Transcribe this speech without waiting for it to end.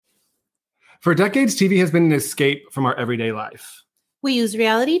For decades, TV has been an escape from our everyday life. We use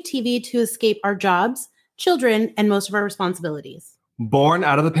reality TV to escape our jobs, children, and most of our responsibilities. Born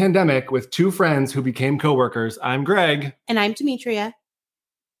out of the pandemic with two friends who became coworkers, I'm Greg. And I'm Demetria.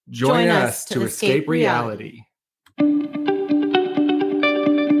 Join us to escape reality.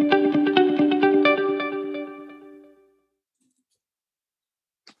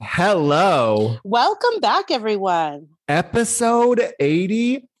 Hello. Welcome back, everyone. Episode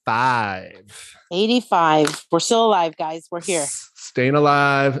 85. 85. We're still alive, guys. We're here. Staying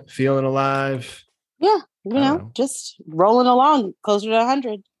alive, feeling alive. Yeah, you know, just rolling along closer to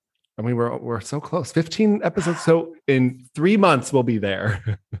 100. I mean, we're so close. 15 episodes. So in 3 months, we'll be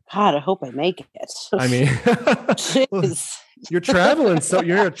there. God, I hope I make it. I mean, you're traveling. So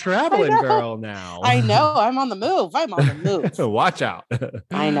you're a traveling girl now. I know. I'm on the move. So watch out.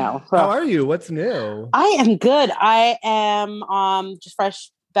 I know. How are you? What's new? I am good. I am just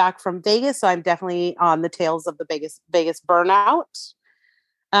fresh back from Vegas. So I'm definitely on the tails of the Vegas burnout.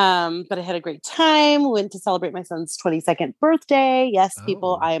 But I had a great time. Went to celebrate my son's 22nd birthday. Yes,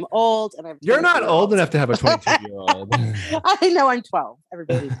 people, I am old, and You're not old enough to have a 22-year-old. I know I'm 12.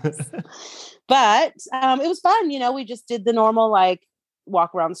 Everybody knows. But it was fun. You know, we just did the normal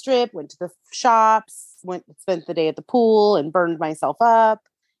walk around the strip, went to the shops, spent the day at the pool, and burned myself up.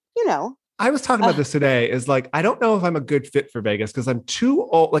 You know. I was talking about this today. I don't know if I'm a good fit for Vegas because I'm too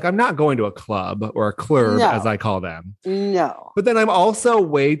old. I'm not going to a club or a club, as I call them. No. But then I'm also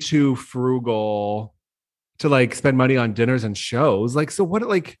way too frugal to spend money on dinners and shows. Yeah,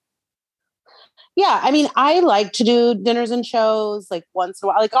 I mean, I like to do dinners and shows once in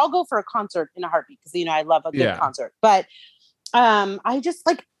a while. I'll go for a concert in a heartbeat because I love a good concert. But I just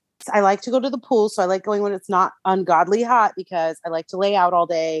I like to go to the pool. So I like going when it's not ungodly hot because I like to lay out all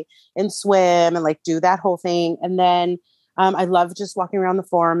day and swim and do that whole thing. And then I love just walking around the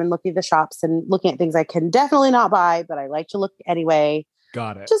Forum and looking at the shops and looking at things I can definitely not buy, but I like to look anyway.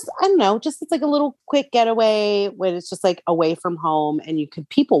 Got it. Just, I don't know, it's a little quick getaway when it's just away from home and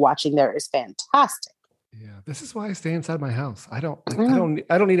people watching there is fantastic. Yeah. This is why I stay inside my house. I don't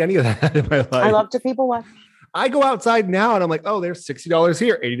need any of that in my life. I love to people watch. I go outside now and I'm like, oh, there's $60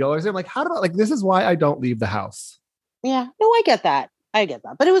 here, $80 there. I'm like, how do this is why I don't leave the house. Yeah. No, I get that.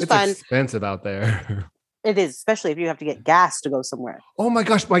 But it was fun. It's expensive out there. It is, especially if you have to get gas to go somewhere. Oh my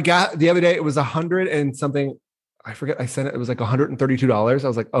gosh. My gas the other day, it was 100 and something. I forget. I sent it. It was $132. I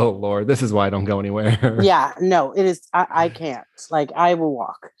was like, oh Lord, this is why I don't go anywhere. Yeah, no, it is. I can't. I will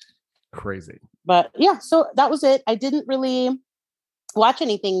walk. Crazy. But yeah, so that was it. I didn't really watch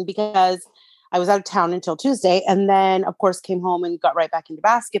anything because I was out of town until Tuesday. And then, of course, came home and got right back into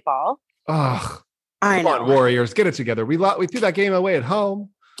basketball. Ugh. Come on, Warriors. Get it together. We threw that game away at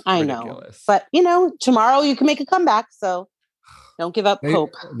home. I Ridiculous. know. But, tomorrow you can make a comeback. So don't give up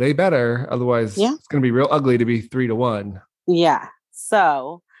hope. They better. Otherwise, it's going to be real ugly to be 3-1. Yeah.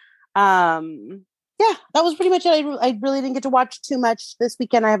 So, that was pretty much it. I really didn't get to watch too much this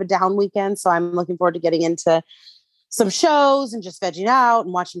weekend. I have a down weekend. So I'm looking forward to getting into some shows and just vegging out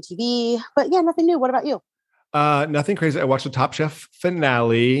and watching TV. But yeah, nothing new. What about you? Nothing crazy. I watched the Top Chef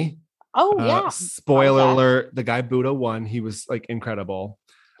finale. Oh, yeah. Spoiler alert. The guy Buddha won. He was incredible.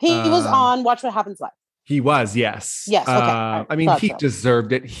 He was on Watch What Happens Live. He was, yes. Yes. Okay. Right. I mean, he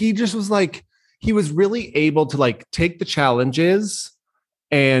deserved it. He just was he was really able to take the challenges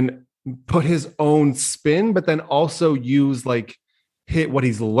and put his own spin, but then also use hit what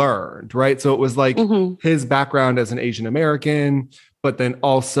he's learned, right? So it was his background as an Asian American, but then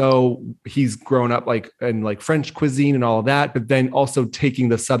also he's grown up in French cuisine and all of that, but then also taking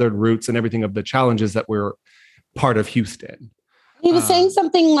the Southern roots and everything of the challenges that were part of Houston. He was saying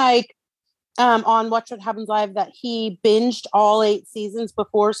something on Watch What Happens Live that he binged all 8 seasons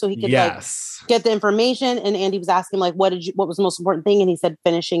before so he could get the information. And Andy was asking what was the most important thing? And he said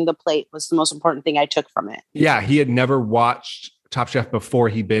finishing the plate was the most important thing I took from it. Yeah, he had never watched Top Chef before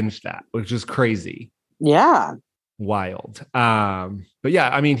he binged that, which is crazy. Yeah. Wild. But yeah,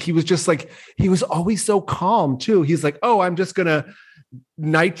 I mean, he was just he was always so calm too. He's I'm just gonna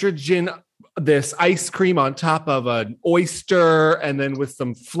nitrogen this ice cream on top of an oyster and then with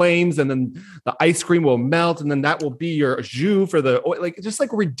some flames and then the ice cream will melt and then that will be your jus for the just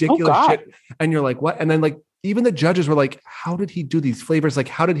ridiculous shit. And you're what? And then even the judges were how did he do these flavors?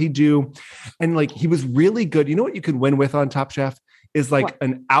 How did he do? And he was really good. You know what you can win with on Top Chef is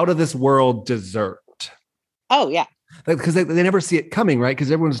an out of this world dessert. Oh yeah. Because they never see it coming, right? Because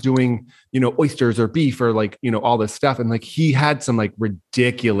everyone's doing, oysters or beef or all this stuff. And he had some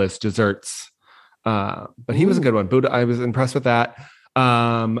ridiculous desserts. But he was a good one. Buddha, I was impressed with that.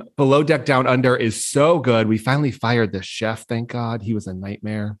 Below Deck Down Under is so good. We finally fired the chef. Thank God. He was a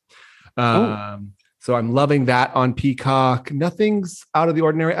nightmare. So I'm loving that on Peacock. Nothing's out of the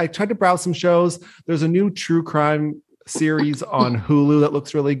ordinary. I tried to browse some shows. There's a new true crime series on Hulu that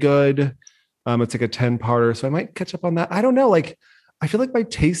looks really good. It's like a 10-parter, so I might catch up on that. I don't know. Like, I feel like my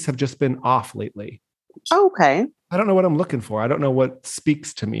tastes have just been off lately. Okay. I don't know what I'm looking for. I don't know what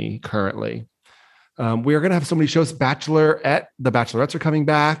speaks to me currently. We are going to have so many shows. Bachelorette, the Bachelorettes are coming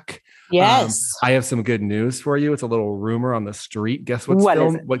back. Yes. I have some good news for you. It's a little rumor on the street. Guess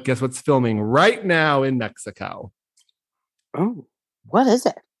what's filming right now in Mexico? Oh, what is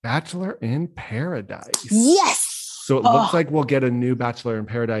it? Bachelor in Paradise. Yes. So it looks like we'll get a new Bachelor in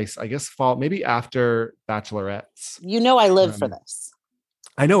Paradise, I guess fall, maybe after Bachelorettes. You know I live for this.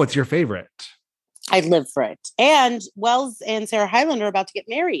 I know it's your favorite. I live for it. And Wells and Sarah Hyland are about to get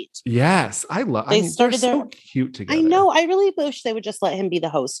married. Yes, they started so cute together. I know. I really wish they would just let him be the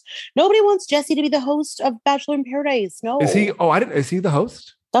host. Nobody wants Jesse to be the host of Bachelor in Paradise. No. Is he? Oh, I didn't. Is he the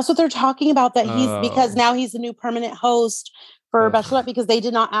host? That's what they're talking about. That because now he's the new permanent host for Bachelorette because they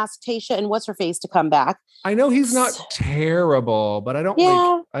did not ask Tayshia and what's her face to come back. I know he's not terrible, but I don't.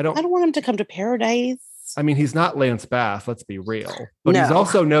 Yeah, I don't want him to come to Paradise. I mean, he's not Lance Bass, let's be real. But he's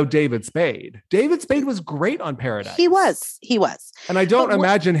also no David Spade. David Spade was great on Paradise. He was. And I don't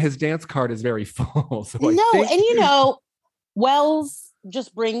imagine his dance card is very full. So and Wells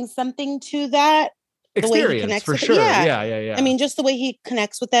just brings something to that. Experience, the way he connects for sure. Yeah. I mean, just the way he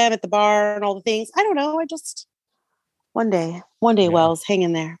connects with them at the bar and all the things. I don't know. One day, Wells, hang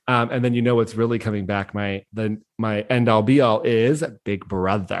in there. And then what's really coming back. My end all be all is Big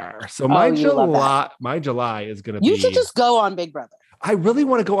Brother. So my July is going to be. You should just go on Big Brother. I really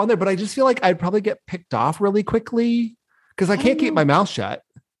want to go on there, but I just feel like I'd probably get picked off really quickly because I can't keep my mouth shut.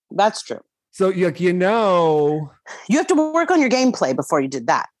 That's true. So you have to work on your gameplay before you did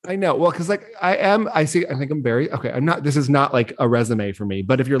that. I know. Well, because I think I'm very okay. I'm not. This is not like a resume for me.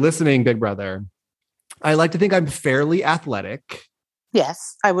 But if you're listening, Big Brother. I like to think I'm fairly athletic.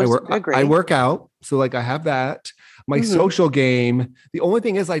 Yes, I would agree. I work out. So like I have that. My social game. The only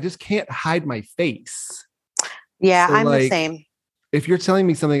thing is I just can't hide my face. Yeah, so I'm the same. If you're telling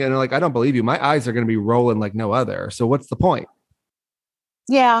me something and I don't believe you, my eyes are going to be rolling like no other. So what's the point?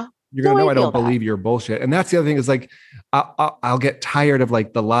 Yeah. You're going to know I don't believe your bullshit. And that's the other thing is like, I'll get tired of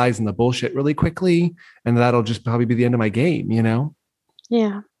like the lies and the bullshit really quickly. And that'll just probably be the end of my game,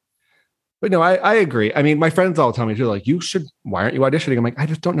 Yeah. But no, I agree. I mean, my friends all tell me too, like, why aren't you auditioning? I'm like, I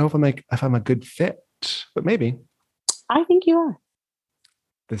just don't know if I'm a good fit, but maybe. I think you are.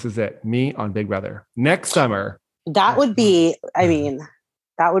 This is it. Me on Big Brother next summer. That would be,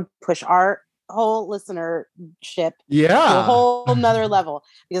 that would push our whole listenership to a whole nother level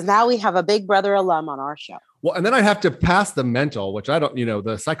because now we have a Big Brother alum on our show. Well, and then I have to pass the mental, which I don't,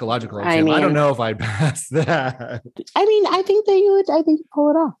 the psychological exam. I don't know if I'd pass that. I think that you would, I think you pull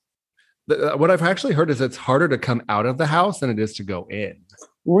it off. What I've actually heard is it's harder to come out of the house than it is to go in.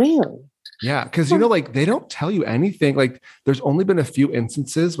 Really? Yeah. Cause they don't tell you anything. Like there's only been a few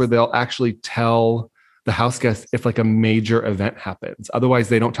instances where they'll actually tell the house guests if like a major event happens. Otherwise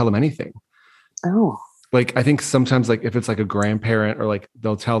they don't tell them anything. Oh, like I think sometimes like if it's like a grandparent or like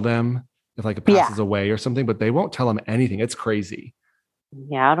they'll tell them if like it passes away or something, but they won't tell them anything. It's crazy.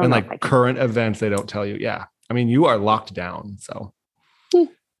 Yeah. I don't know. And like current events, they don't tell you. Yeah. I mean, you are locked down. So.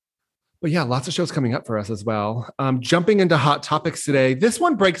 But yeah, lots of shows coming up for us as well. Jumping into hot topics today. This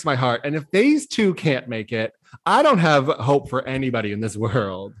one breaks my heart. And if these two can't make it, I don't have hope for anybody in this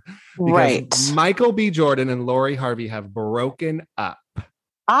world. Right. Michael B. Jordan and Lori Harvey have broken up.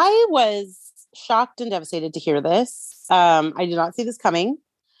 I was shocked and devastated to hear this. I did not see this coming.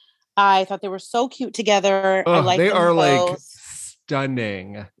 I thought they were so cute together. They are like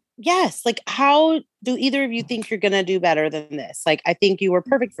stunning. Yes. Like, how do either of you think you're going to do better than this? Like, I think you were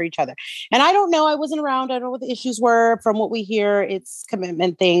perfect for each other. And I don't know. I wasn't around. I don't know what the issues were. From what we hear, it's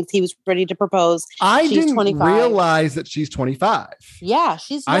commitment things. He was ready to propose. She's didn't 25. Realize that she's 25. Yeah,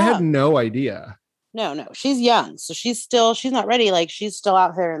 she's young. I had no idea. No, she's young. So she's not ready. Like, she's still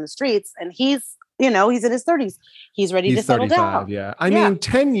out there in the streets. And he's in his 30s. He's ready to settle down. Yeah. I mean,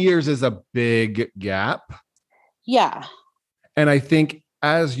 10 years is a big gap. Yeah. And I think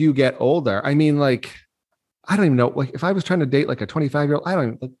as you get older, I mean, like, I don't even know. Like, if I was trying to date like a 25-year-old, I don't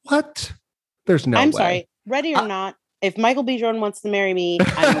even like what? There's no way. I'm sorry. Ready or not, if Michael B. Jordan wants to marry me,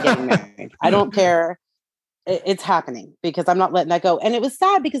 I'm getting married. I don't care. It's happening because I'm not letting that go. And it was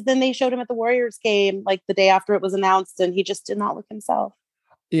sad because then they showed him at the Warriors game, like the day after it was announced, and he just did not look himself.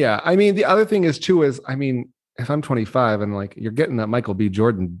 Yeah. I mean, the other thing is if I'm 25 and like you're getting that Michael B.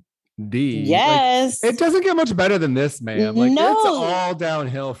 Jordan D. Yes. Like, it doesn't get much better than this, man. Like it's all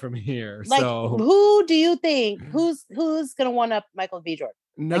downhill from here. Like, so who do you think who's gonna one up Michael B. Jordan?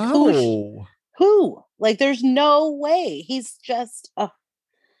 Like No. who? Like, there's no way. He's just God,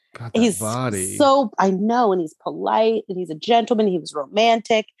 that he's body. so, I know, and he's polite and he's a gentleman. He was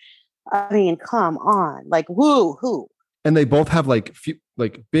romantic. I mean, come on. Like, who? And they both have like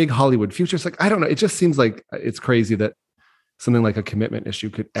big Hollywood futures. Like, I don't know. It just seems like it's crazy that something like a commitment issue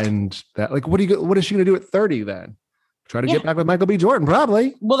could end that. Like, what is she going to do at 30 then? Try to get back with Michael B. Jordan,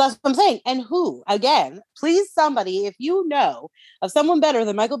 probably. Well, that's what I'm saying. And who? Again, please, somebody, if you know of someone better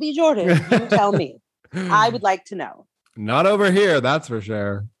than Michael B. Jordan, you tell me. I would like to know. Not over here, that's for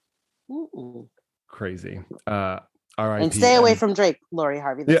sure. Mm-mm. Crazy. All right. And stay away from Drake, Lori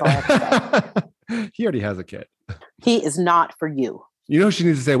Harvey. That's all I have to say. He already has a kid. He is not for you. You know, she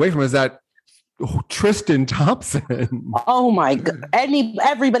needs to stay away from is that Tristan Thompson. Oh my God.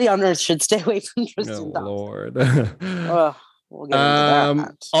 Everybody on earth should stay away from Tristan Thompson. Lord. We'll get into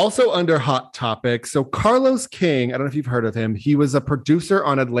that. Also under Hot Topic. So Carlos King, I don't know if you've heard of him. He was a producer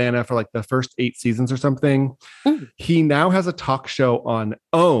on Atlanta for like the first 8 seasons or something. He now has a talk show on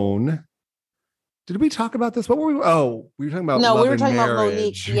OWN. Did we talk about this? What were we? Oh, we were talking about we were talking about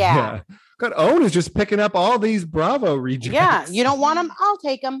Monique. Yeah. God, OWN is just picking up all these Bravo rejects. Yeah. You don't want them? I'll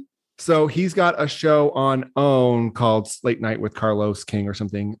take them. So he's got a show on OWN called Late Night with Carlos King or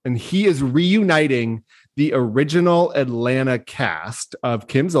something. And he is reuniting the original Atlanta cast of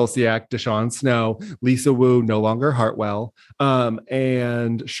Kim Zolciak, Deshaun Snow, Lisa Wu, no longer Hartwell, and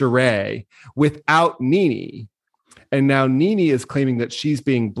Sheree without Nene. And now Nene is claiming that she's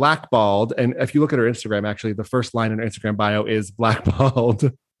being blackballed. And if you look at her Instagram, actually, the first line in her Instagram bio is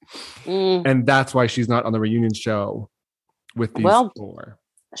blackballed. And that's why she's not on the reunion show with these four.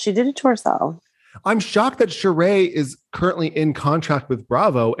 She did it to herself. I'm shocked that Sheree is currently in contract with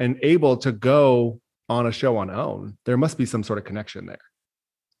Bravo and able to go on a show on OWN. There must be some sort of connection there.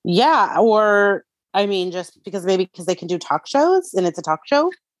 Yeah. Or, I mean, just because they can do talk shows and it's a talk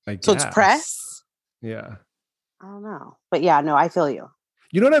show. So it's press. Yeah. I don't know. But yeah, no, I feel you.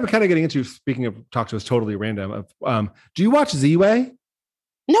 You know what I'm kind of getting into, speaking of talk shows, totally random. Do you watch Z-Way?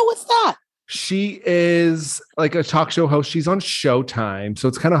 No, what's that? She is like a talk show host. She's on Showtime. So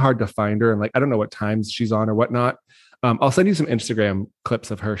it's kind of hard to find her. And like, I don't know what times she's on or whatnot. I'll send you some Instagram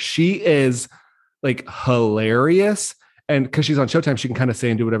clips of her. She is like hilarious. And because she's on Showtime, she can kind of say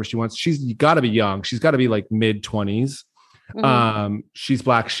and do whatever she wants. She's got to be young. She's got to be like mid-20s. She's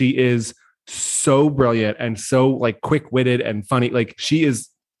Black. She is so brilliant and so like quick-witted and funny. Like she is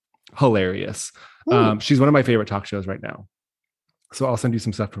hilarious. She's one of my favorite talk shows right now. So I'll send you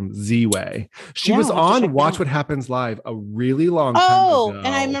some stuff from Z-Way. She was on Watch What Happens Live a really long time ago.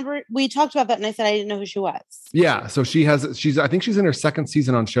 And I remember we talked about that and I said I didn't know who she was. Yeah. So I think she's in her second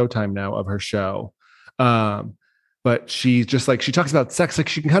season on Showtime now of her show. But she's just like, she talks about sex. Like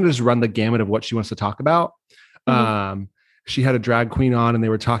she can kind of just run the gamut of what she wants to talk about. She had a drag queen on and they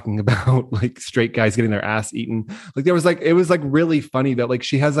were talking about like straight guys getting their ass eaten. Like it was like really funny that like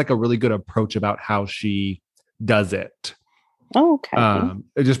she has like a really good approach about how she does it. Oh, okay.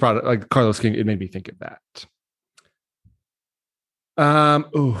 It just brought like Carlos King. It made me think of that.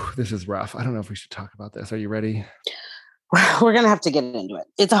 This is rough. I don't know if we should talk about this. Are you ready? We're gonna have to get into it.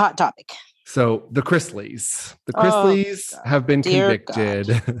 It's a hot topic. So the Chrisleys have been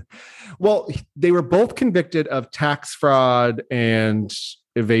convicted. Well, they were both convicted of tax fraud and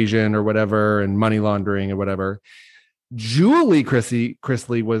evasion or whatever, and money laundering or whatever. Julie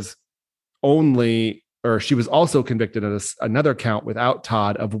Chrisley was she was also convicted of another count without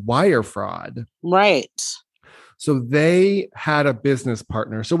Todd of wire fraud. Right. So they had a business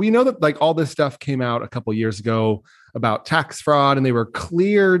partner. So we know that like all this stuff came out a couple years ago about tax fraud, and they were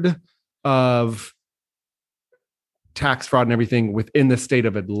cleared of tax fraud and everything within the state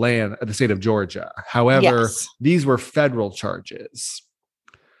of the state of Georgia. However, these were federal charges.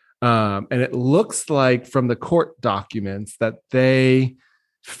 And it looks like from the court documents that they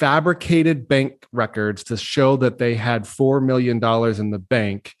fabricated bank records to show that they had $4 million in the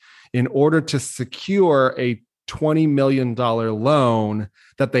bank in order to secure a $20 million loan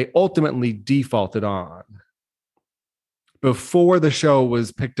that they ultimately defaulted on before the show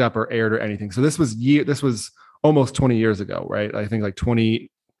was picked up or aired or anything. So this was almost 20 years ago, right? I think like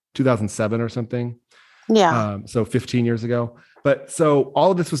 2007 or something. Yeah. So 15 years ago. But so all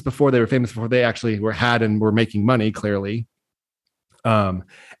of this was before they were famous, before they actually were making money, clearly. And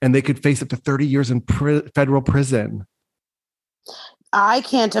they could face up to 30 years in federal prison. I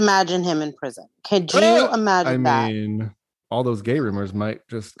can't imagine him in prison. Could you imagine that? I mean, all those gay rumors might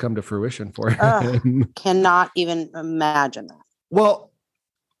just come to fruition for him. Cannot even imagine that. Well,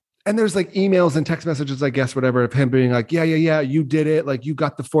 and there's like emails and text messages, I guess, whatever, of him being like, yeah, you did it. Like you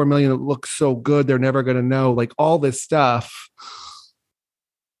got the $4 million. It looks so good. They're never going to know, like all this stuff.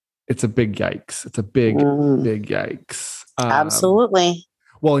 it's a big yikes. It's a big yikes. Absolutely.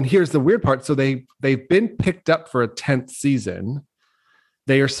 Well, and here's the weird part. So they've been picked up for a 10th season.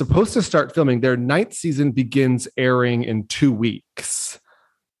 They are supposed to start filming. Their 9th season begins airing in 2 weeks.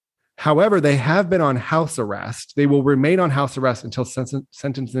 However, they have been on house arrest. They will remain on house arrest until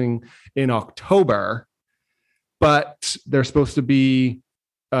sentencing in October. But they're supposed to be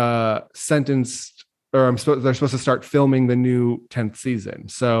sentenced, or they're supposed to start filming the new 10th season.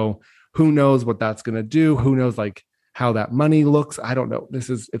 So who knows what that's going to do? Who knows like how that money looks? I don't know.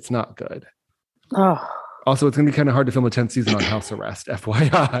 It's not good. Oh. Also, it's going to be kind of hard to film a 10th season on house arrest,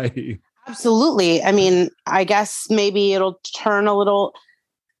 FYI. Absolutely. I mean, I guess maybe it'll turn a little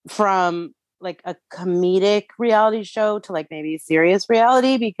from like a comedic reality show to like maybe serious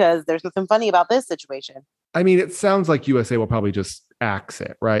reality because there's nothing funny about this situation. I mean, it sounds like USA will probably just axe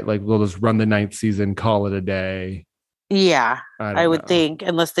it, right? Like we'll just run the 9th season, call it a day. Yeah, I would think,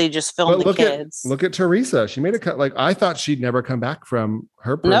 unless they just film the kids. Look at Teresa. She made a cut. Like I thought she'd never come back from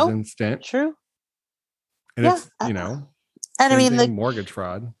her prison stint. True. And it's, you know, and I mean, the mortgage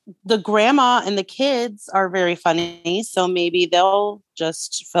fraud. The grandma and the kids are very funny. So maybe they'll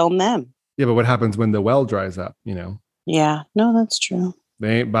just film them. Yeah, but what happens when the well dries up, you know? Yeah, no, that's true.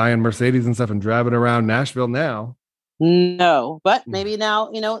 They ain't buying Mercedes and stuff and driving around Nashville now. No, but maybe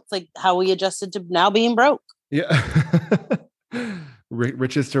now, you know, it's like how we adjusted to now being broke. Yeah.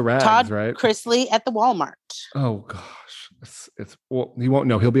 Riches to rags, Todd right? Chrisley at the Walmart. Oh gosh. It's well, he won't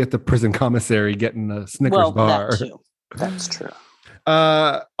know. He'll be at the prison commissary getting a Snickers bar. That too. That's true.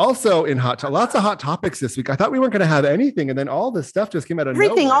 Also in lots of hot topics this week. I thought we weren't going to have anything, and then all this stuff just came out of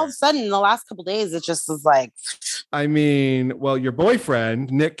nowhere. All of a sudden in the last couple of days, it just was like. I mean, well, your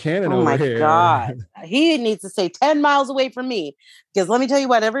boyfriend Nick Cannon over here. Oh my God, he needs to stay 10 miles away from me because let me tell you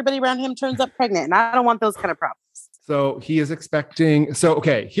what, everybody around him turns up pregnant, and I don't want those kind of problems. So he is expecting. So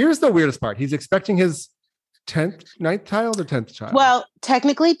okay, here's the weirdest part. He's expecting his 9th child or 10th child. Well,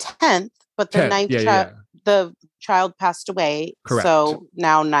 technically 10th, but the 9th child, the child passed away. Correct. So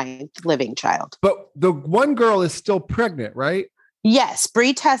now 9th living child. But the one girl is still pregnant, right? Yes,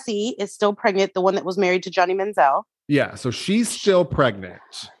 Brie Tessie is still pregnant. The one that was married to Johnny Manziel. Yeah, so she's still pregnant.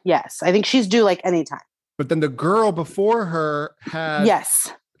 Yes, I think she's due like anytime. But then the girl before her had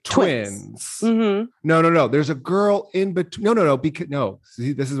twins. Mm-hmm. No. There's a girl in between. No.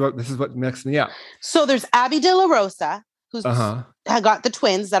 See, this is what messed me up. So there's Abby De La Rosa, who's got the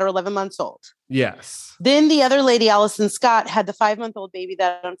twins that are 11 months old. Yes. Then the other lady, Allison Scott, had the 5-month-old baby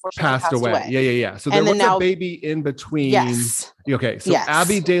that unfortunately passed away. Yeah. So there was a baby in between. Yes. Okay. So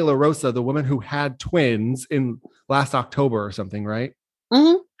Abby De La Rosa, the woman who had twins in last October or something, right?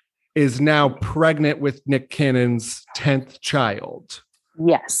 Mm-hmm. Is now pregnant with Nick Cannon's 10th child.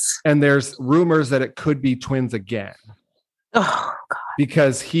 Yes. And there's rumors that it could be twins again. Oh, God.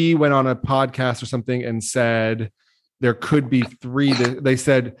 Because he went on a podcast or something and said there could be 3. They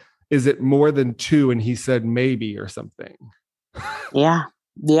said, is it more than 2? And he said maybe or something. Yeah.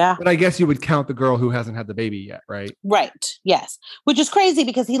 But I guess you would count the girl who hasn't had the baby yet, right? Right. Yes. Which is crazy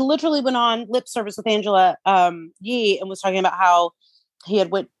because he literally went on lip service with Angela Yee and was talking about how he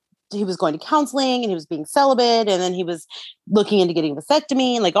was going to counseling and he was being celibate and then he was looking into getting a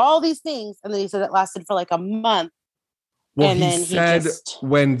vasectomy and like all these things. And then he said it lasted for like a month. Well, and then he said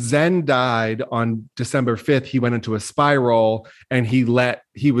when Zen died on December 5th, he went into a spiral and he said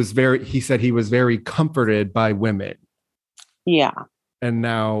he was very comforted by women. Yeah. And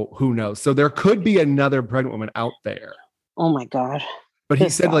now who knows? So there could be another pregnant woman out there. Oh my God. But he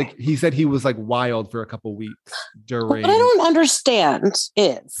said he was like wild for a couple weeks during. What I don't understand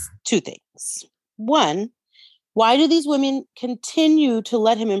is 2 things. One, why do these women continue to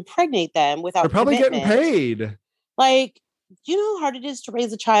let him impregnate them without? They're probably commitment? Getting paid. Like, do you know how hard it is to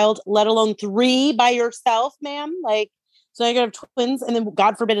raise a child, let alone 3 by yourself, ma'am? Like, so you're gonna have twins, and then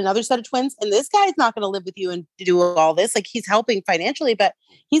God forbid another set of twins, and this guy's not gonna live with you and do all this. Like, he's helping financially, but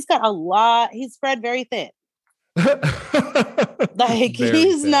he's got a lot. He's spread very thin. Like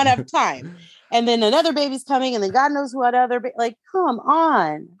he's not have time. And then another baby's coming, and then God knows what other. Like, come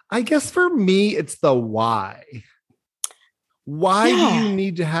on. I guess for me, it's the why. Why do you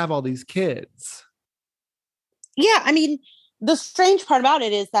need to have all these kids? Yeah, I mean, the strange part about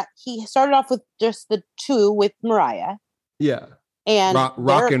it is that he started off with just the 2 with Mariah. Yeah. And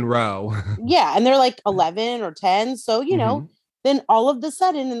rock and row. Yeah. And they're like 11 or 10. So, you know, then all of a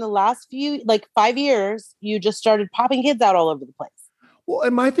sudden in the last 5 years, you just started popping kids out all over the place. Well,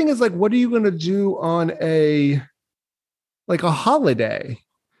 and my thing is like, what are you going to do on a holiday?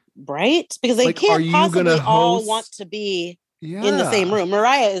 Right? Because they can't possibly all want to be in the same room.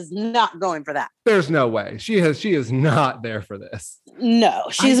 Mariah is not going for that. There's no way. She is not there for this. No,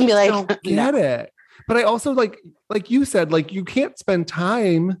 she's gonna be like, don't get it. But I also like you said, like you can't spend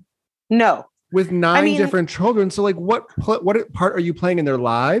time with 9 different children. So like what part are you playing in their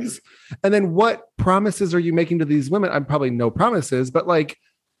lives? And then what promises are you making to these women? I'm probably no promises, but like,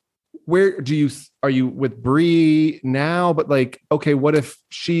 where are you with Bree now? But like, okay, what if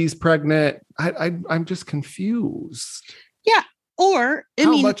she's pregnant? I'm just confused. Yeah. Or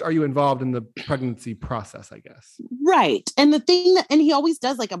how much are you involved in the pregnancy process, I guess? Right. And the thing and he always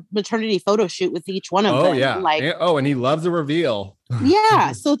does like a maternity photo shoot with each one of them. Yeah. Like, and he loves a reveal.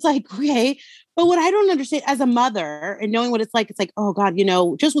 Yeah. So it's like, okay. But what I don't understand as a mother and knowing what it's like, oh God,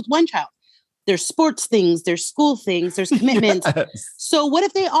 just with one child, there's sports things, there's school things, there's commitments. Yes. So what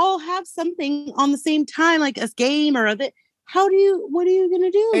if they all have something on the same time, like a game or what are you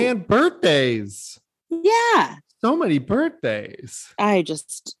going to do? And birthdays. Yeah. So many birthdays. I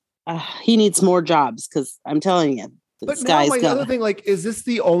just, he needs more jobs because I'm telling you. But now my other thing, like, is this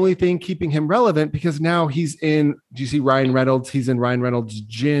the only thing keeping him relevant? Because now do you see Ryan Reynolds? He's in Ryan Reynolds'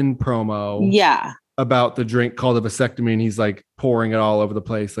 gin promo. Yeah. About the drink called a vasectomy, and he's like pouring it all over the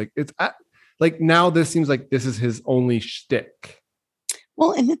place. Like it's like now this seems like this is his only shtick.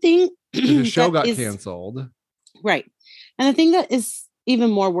 Well, and the thing the show got canceled. Right. And the thing that is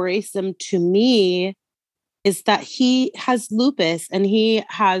even more worrisome to me is that he has lupus and he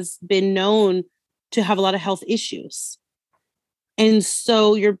has been known to have a lot of health issues. And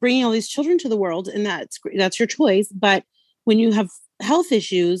so you're bringing all these children to the world and that's your choice. But when you have health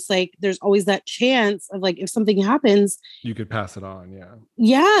issues, like there's always that chance of like, if something happens, you could pass it on. Yeah.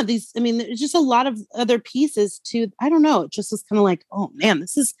 Yeah. There's just a lot of other pieces to, I don't know. It just was kind of like, oh man,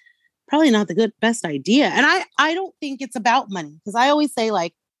 this is probably not the best idea. And I don't think it's about money because I always say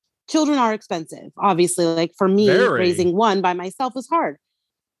like, children are expensive. Obviously, like for me, raising one by myself is hard.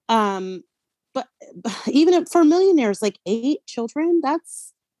 But even for millionaires, like 8 children,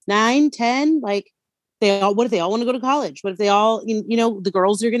 that's 9, 10. Like what if they all want to go to college? What if they all, the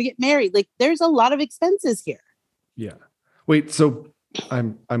girls are going to get married? Like there's a lot of expenses here. Yeah. Wait, so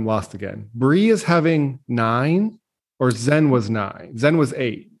I'm lost again. Bree is having 9 or Zen was 9? Zen was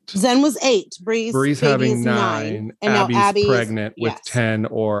 8. Zen was 8. Bree's having 9. And Abby's now Abby's pregnant with 10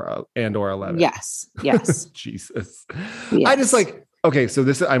 or 11. Yes. Jesus. Yes. I just like, okay, so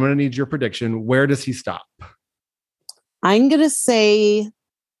I'm going to need your prediction. Where does he stop? I'm going to say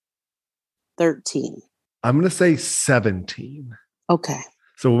 13. I'm going to say 17. Okay.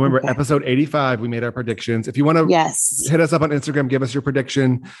 So remember, episode 85, we made our predictions. If you want to hit us up on Instagram, give us your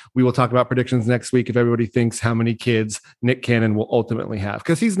prediction. We will talk about predictions next week if everybody thinks how many kids Nick Cannon will ultimately have.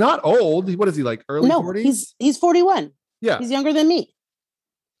 Because he's not old. What is he, like early 40s? He's 41. Yeah. He's younger than me.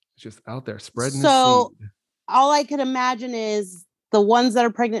 He's just out there spreading his seed. All I could imagine is the ones that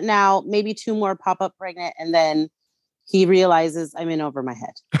are pregnant now, maybe 2 more pop up pregnant. And then he realizes I'm in over my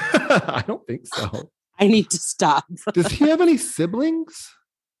head. I don't think so. I need to stop. Does he have any siblings?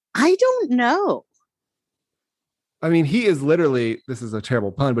 I don't know. I mean, he is literally, this is a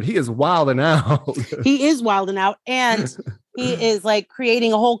terrible pun, but he is wilding out. He is wilding out. And he is like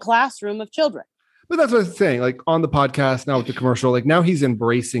creating a whole classroom of children. But that's what I'm saying. Like on the podcast now with the commercial, like now he's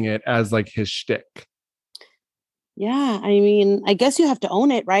embracing it as like his shtick. Yeah. I mean, I guess you have to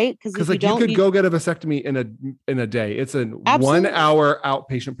own it, right? Because like you could go get a vasectomy in a day. It's a 1 hour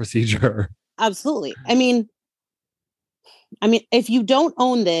outpatient procedure. Absolutely. I mean, if you don't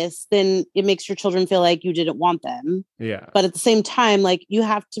own this, then it makes your children feel like you didn't want them. Yeah. But at the same time, like you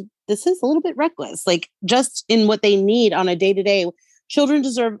have to, this is a little bit reckless, like just in what they need on a day-to-day. Children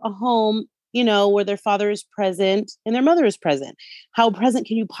deserve a home, where their father is present and their mother is present. How present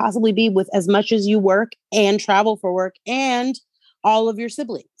can you possibly be with as much as you work and travel for work and all of your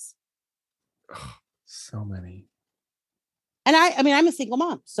siblings? Oh, so many. And I'm a single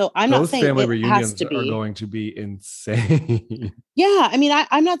mom, so I'm not saying family it reunions has to be. Are going to be insane. Yeah,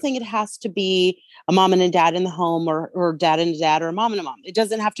 I'm not saying it has to be a mom and a dad in the home, or dad and a dad, or a mom and a mom. It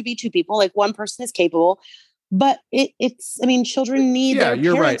doesn't have to be 2 people. Like one person is capable, but children need their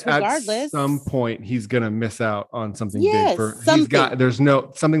parents regardless. At some point, he's gonna miss out on something big. Something's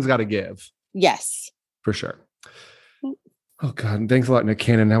got to give. Yes, for sure. Oh God, thanks a lot, Nick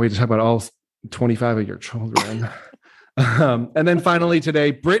Cannon. Now we just talk about all 25 of your children. And then finally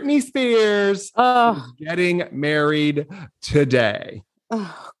today, Britney Spears is getting married today.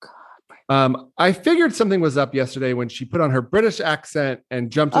 Oh God. I figured something was up yesterday when she put on her British accent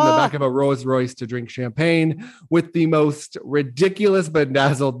and jumped in the back of a Rolls Royce to drink champagne with the most ridiculous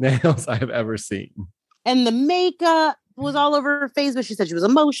bedazzled nails I have ever seen. And the makeup was all over her face, but she said she was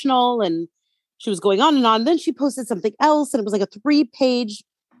emotional and she was going on and on. Then she posted something else, and it was like a 3-page.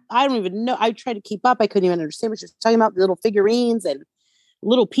 I don't even know. I tried to keep up. I couldn't even understand what she was talking about. The little figurines and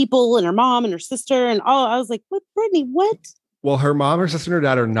little people and her mom and her sister. And I was like, what, Brittany, what? Well, her mom, her sister, and her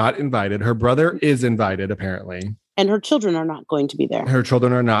dad are not invited. Her brother is invited, apparently. And her children are not going to be there. Her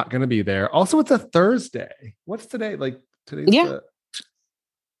children are not going to be there. Also, it's a Thursday. What's today? Like today's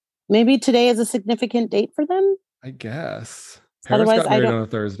Maybe today is a significant date for them. I guess. Paris got married on a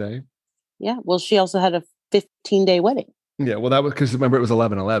Thursday. Yeah. Well, she also had a 15-day wedding. Yeah. Well, that was because remember it was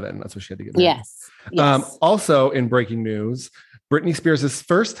 11/11. That's what she had to get married. Yes. Also, in breaking news, Britney Spears'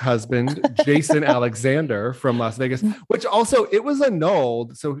 first husband, Jason Alexander from Las Vegas, which also it was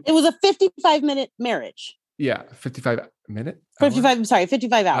annulled. So it was a 55-minute marriage. Yeah, 55 minute.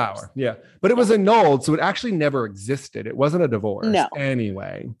 55 hours. Yeah, but it was annulled, so it actually never existed. It wasn't a divorce. No.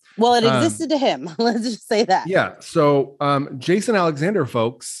 Anyway. Well, it existed to him. Let's just say that. Yeah. So Jason Alexander,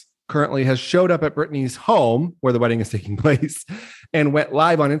 folks, currently has showed up at Britney's home where the wedding is taking place and went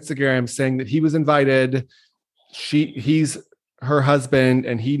live on Instagram saying that he was invited. He's her husband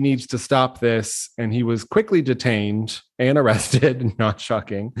and he needs to stop this. And he was quickly detained and arrested. Not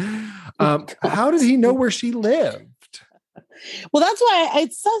shocking. How did he know where she lived? Well, that's why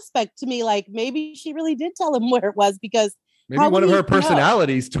it's suspect to me. Like maybe she really did tell him where it was because maybe one of her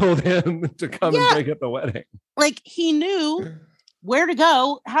personalities told him to come and break up the wedding. Like he knew where to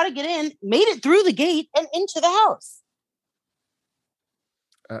go, how to get in, made it through the gate and into the house.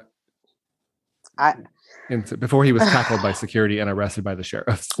 Before he was tackled by security and arrested by the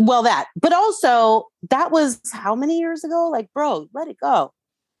sheriffs. Well, but also that was how many years ago? Like, bro, let it go.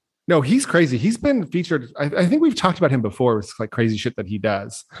 No, he's crazy. He's been featured. I think we've talked about him before. It's like crazy shit that he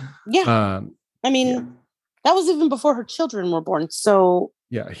does. Yeah. That was even before her children were born. So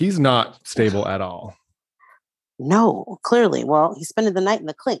yeah, he's not stable at all. No, clearly. Well, he's spending the night in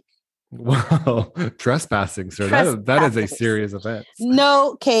the clink. Well, trespassing, sir. That is a serious offense.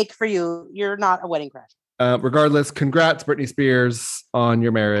 No cake for you. You're not a wedding crasher. Regardless, congrats, Britney Spears, on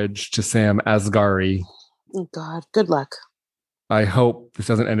your marriage to Sam Asghari. Oh, God, good luck. I hope this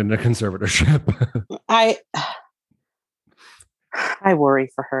doesn't end in a conservatorship. I worry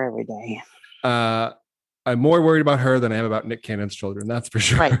for her every day. I'm more worried about her than I am about Nick Cannon's children. That's for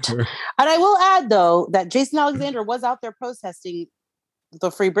sure. Right. And I will add, though, that Jason Alexander was out there protesting the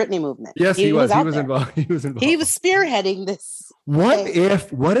Free Britney movement. Yes, he was. He was involved. He was spearheading this.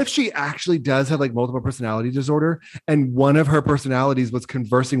 What if she actually does have like multiple personality disorder and one of her personalities was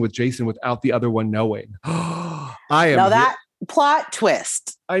conversing with Jason without the other one knowing? That plot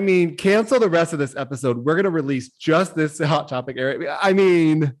twist. I mean, cancel the rest of this episode. We're going to release just this hot topic area. I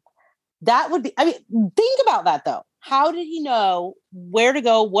mean, that would be, think about that though. How did he know where to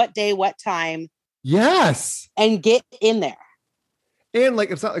go, what day, what time? Yes. And get in there. And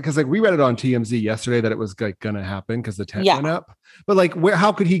like, it's not because like we read it on TMZ yesterday that it was like going to happen because the tent went up. But like,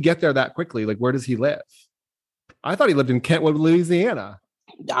 how could he get there that quickly? Like, where does he live? I thought he lived in Kentwood, Louisiana.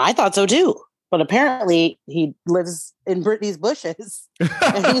 I thought so too. But apparently he lives in Britney's bushes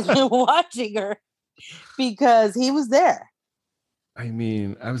and he's been watching her because he was there. I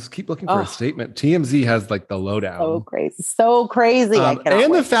mean, I was keep looking for a statement. TMZ has like the lowdown. So crazy.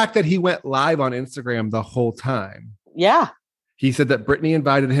 And the fact that he went live on Instagram the whole time. Yeah. He said that Britney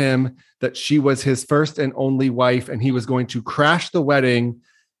invited him, that she was his first and only wife, and he was going to crash the wedding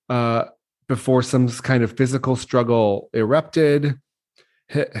before some kind of physical struggle erupted.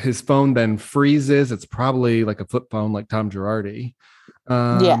 His phone then freezes. It's probably like a flip phone like Tom Girardi.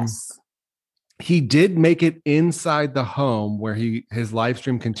 Yes. He did make it inside the home where his live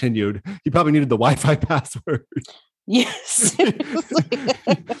stream continued. He probably needed the Wi-Fi password. Yes.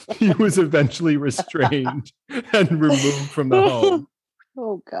 He was eventually restrained and removed from the home.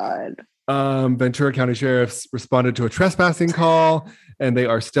 Oh, God. Ventura County sheriffs responded to a trespassing call, and they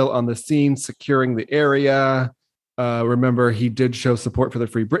are still on the scene securing the area. Remember, he did show support for the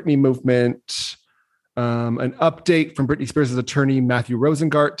Free Britney movement. An update from Britney Spears' attorney, Matthew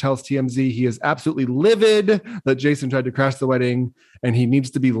Rosengart, tells TMZ he is absolutely livid that Jason tried to crash the wedding, and he needs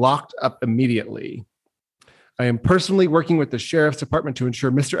to be locked up immediately. I am personally working with the sheriff's department to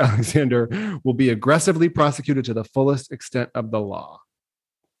ensure Mr. Alexander will be aggressively prosecuted to the fullest extent of the law.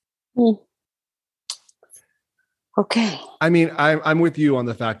 Okay. I mean, I'm with you on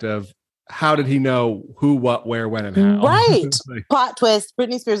the fact of how did he know who, what, where, when, and how? Right. Plot twist.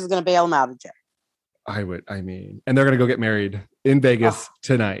 Britney Spears is going to bail him out of jail. And they're going to go get married in Vegas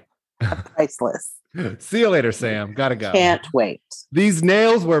tonight. Priceless. See you later, Sam. Gotta go. Can't wait. These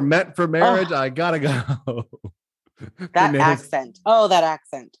nails were meant for marriage. I gotta go. That accent. Oh, that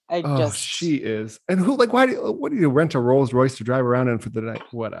accent. She is. And who, like, what do you rent a Rolls Royce to drive around in for the night?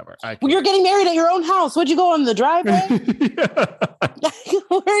 Whatever. Well, you're getting married at your own house. Would you go on the driveway?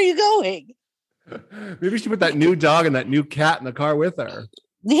 Where are you going? Maybe she put that new dog and that new cat in the car with her.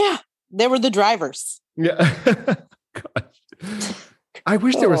 Yeah. They were the drivers. Yeah. Gosh. I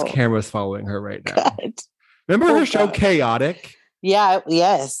wish there was cameras following her right now. God. Remember her show Chaotic? Yeah.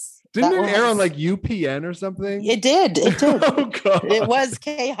 Yes. Didn't it air on like UPN or something? It did. It did. Oh, God. It was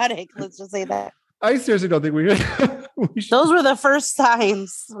chaotic. Let's just say that. I seriously don't think we should. Those were the first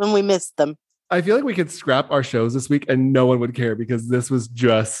times when we missed them. I feel like we could scrap our shows this week and no one would care because this was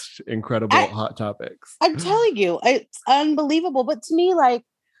just incredible hot topics. I'm telling you, it's unbelievable. But to me, like,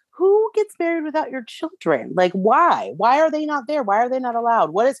 who gets married without your children? Like, why? Why are they not there? Why are they not allowed?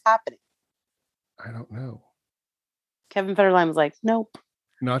 What is happening? I don't know. Kevin Federline was like, nope.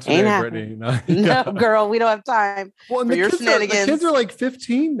 Not today, Brittany. No, girl, we don't have time for your shenanigans. The kids are like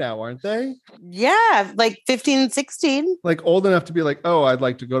 15 now, aren't they? Yeah, like 15 and 16. Like old enough to be like, oh, I'd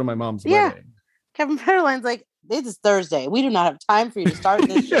like to go to my mom's wedding. Kevin Federline's like, this is Thursday. We do not have time for you to start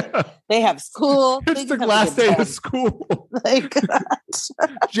this shit. They have school. It's the last day of school. Like,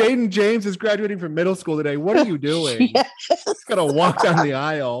 Jaden James is graduating from middle school today. What are you doing? Yes. Got to walk down the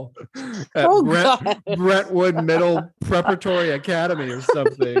aisle at Brentwood Middle Preparatory Academy or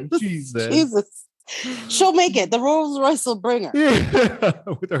something. Jesus. She'll make it. The Rolls Royce will bring her. Yeah.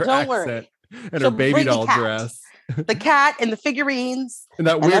 With her accent and her baby doll dress. The cat and the figurines and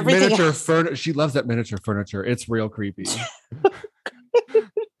that weird miniature furniture. She loves that miniature furniture. It's real creepy.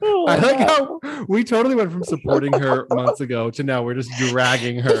 I like how we totally went from supporting her months ago to now we're just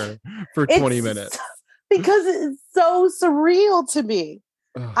dragging her for 20 minutes. Because it's so surreal to me.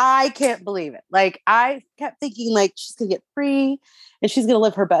 Ugh. I can't believe it. Like, I kept thinking, like, she's going to get free and she's going to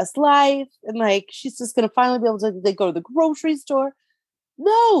live her best life. And, like, she's just going to finally be able to go to the grocery store.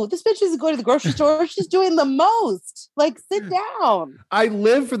 No, this bitch isn't going to the grocery store. She's doing the most. Like, sit down. I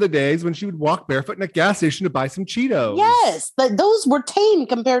live for the days when she would walk barefoot in a gas station to buy some Cheetos. Yes, but those were tame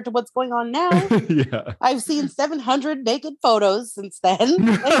compared to what's going on now. Yeah. I've seen 700 naked photos since then.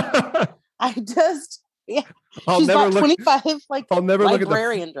 Like, she's bought 25 like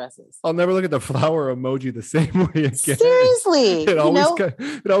librarian dresses. I'll never look at the flower emoji the same way again. Seriously. It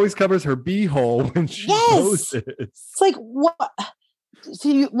always covers her beehole when she poses. It's like, what?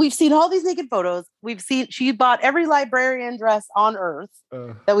 So we've seen all these naked photos. She bought every librarian dress on earth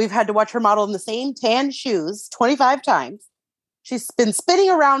that we've had to watch her model in the same tan shoes 25 times. She's been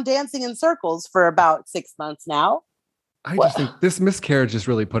spinning around dancing in circles for about 6 months now. I just think this miscarriage just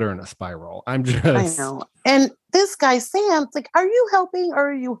really put her in a spiral. I know. And this guy, Sam, it's like, are you helping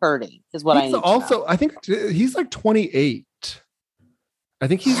or are you hurting? Is what I need to know. I think he's like 28. I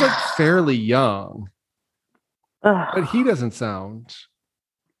think he's like fairly young. But he doesn't sound.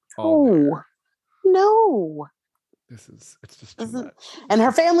 No. It's just too much. And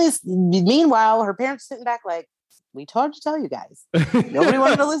her family's, meanwhile, her parents sitting back like, we told you to tell you guys. Nobody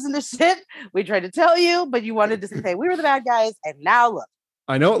wanted to listen to shit. We tried to tell you, but you wanted to say we were the bad guys. And now look.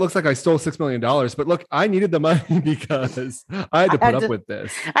 I know it looks like I stole $6 million, but look, I needed the money because I had to put up with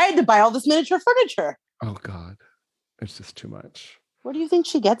this. I had to buy all this miniature furniture. Oh, God. It's just too much. Where do you think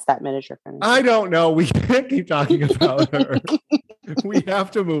she gets that miniature furniture? I don't know. We can't keep talking about her. We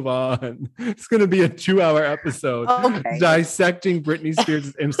have to move on. It's going to be a 2-hour episode dissecting Britney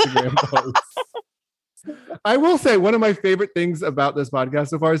Spears' Instagram posts. I will say one of my favorite things about this podcast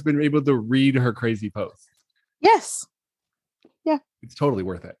so far has been able to read her crazy posts. Yes. Yeah. It's totally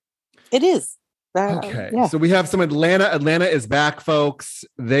worth it. It is. So we have some Atlanta. Atlanta is back, folks.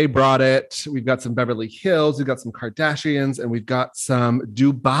 They brought it. We've got some Beverly Hills. We've got some Kardashians, and we've got some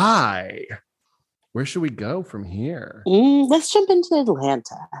Dubai. Where should we go from here? Let's jump into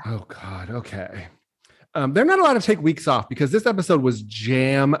Atlanta. Oh, God. Okay. They're not allowed to take weeks off because this episode was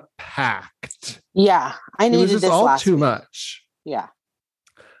jam-packed. Yeah, I needed this all last too week. much. Yeah.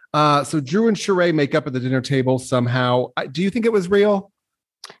 So Drew and Sheree make up at the dinner table somehow. Do you think it was real?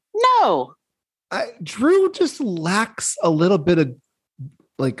 No. Drew just lacks a little bit of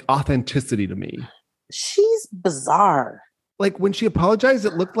like authenticity to me. She's bizarre. Like when she apologized,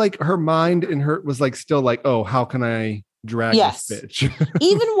 it looked like her mind in her was like still like, oh, how can I drag this bitch?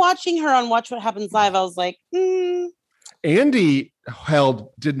 Even watching her on Watch What Happens Live, I was like, Andy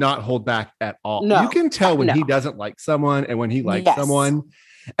did not hold back at all. No, you can tell when he doesn't like someone and when he likes someone.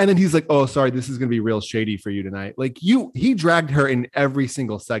 And then he's like, oh, sorry, this is going to be real shady for you tonight. Like he dragged her in every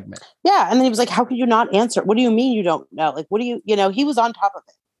single segment. Yeah. And then he was like, how could you not answer? What do you mean you don't know? Like, what do you he was on top of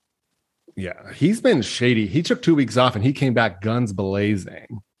it. Yeah. He's been shady. He took 2 weeks off and he came back guns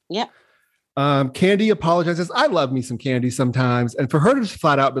blazing. Yeah. Candy apologizes. I love me some Candy sometimes. And for her to just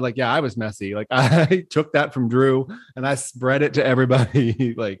flat out be like, yeah, I was messy. Like I took that from Drew and I spread it to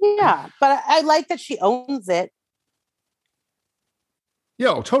everybody. Like, yeah, but I like that she owns it.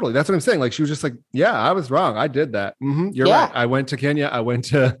 Yeah, totally. That's what I'm saying. Like she was just like, yeah, I was wrong. I did that. You're right. I went to Kenya. I went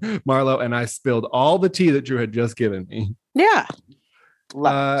to Marlo and I spilled all the tea that Drew had just given me. Yeah.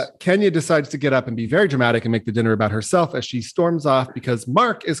 Kenya decides to get up and be very dramatic and make the dinner about herself as she storms off because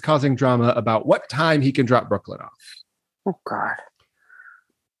Mark is causing drama about what time he can drop Brooklyn off. Oh, God.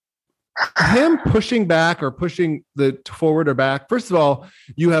 Him pushing back or pushing the forward or back. First of all,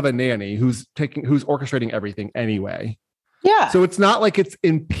 you have a nanny who's orchestrating everything anyway. Yeah. So it's not like it's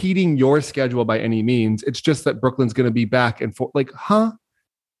impeding your schedule by any means. It's just that Brooklyn's going to be back and forth. Like, huh?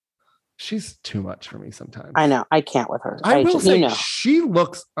 She's too much for me sometimes. I know. I can't with her. I will say she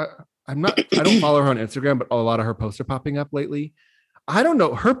looks, I don't follow her on Instagram, but a lot of her posts are popping up lately. I don't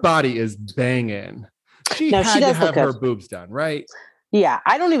know. Her body is banging. She had to have her boobs done, right? Yeah.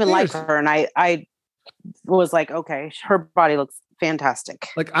 I don't even like her. And I was like, okay, her body looks fantastic.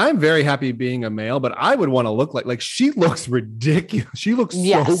 Like I'm very happy being a male, but I would want to look like she looks ridiculous. She looks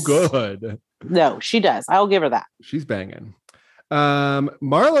so good. No, she does. I'll give her that. She's banging.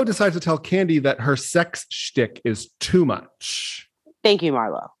 Marlo decides to tell Candy that her sex shtick is too much. Thank you,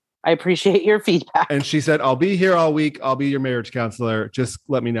 Marlo. I appreciate your feedback. And she said, I'll be here all week. I'll be your marriage counselor. Just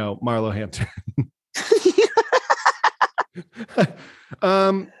let me know. Marlo Hampton.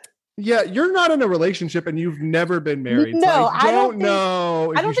 Yeah, you're not in a relationship and you've never been married. No, so I don't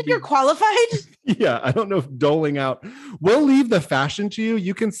know. I don't think you're qualified. Yeah, I don't know if doling out. We'll leave the fashion to you.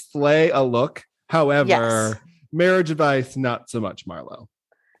 You can slay a look. However, marriage advice, not so much, Marlo.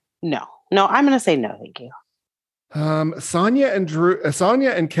 No, I'm going to say no, thank you. Sonia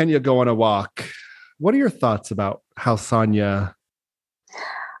and Kenya go on a walk. What are your thoughts about how Sonia?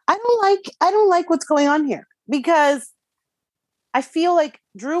 I don't like what's going on here because I feel like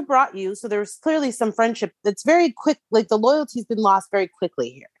Drew brought you, so there's clearly some friendship that's very quick. Like the loyalty's been lost very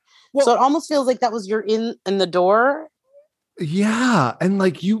quickly here. Well, so it almost feels like that was your in the door. Yeah, and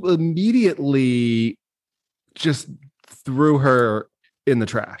like you immediately just threw her in the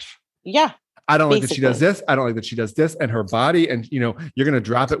trash. Yeah. I don't like that she does this. I don't like that she does this and her body. And, you're going to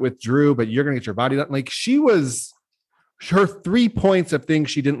drop it with Drew, but you're going to get your body done. Like her 3 points of things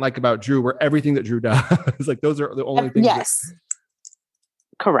she didn't like about Drew were everything that Drew does. Like those are the only things. Yes.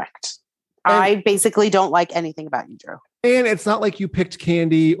 Correct. And I basically don't like anything about you, Drew. And it's not like you picked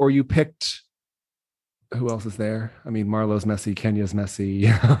Candy or you picked, who else is there? I mean, Marlo's messy, Kenya's messy,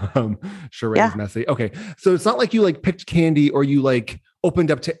 Sheree's messy. Okay. So it's not like you like picked Candy or you like opened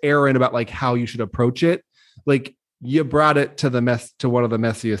up to Aaron about like how you should approach it. Like you brought it to one of the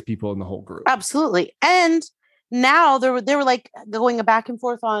messiest people in the whole group. Absolutely. And now they were like going back and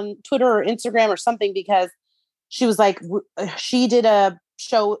forth on Twitter or Instagram or something because she was like, she did a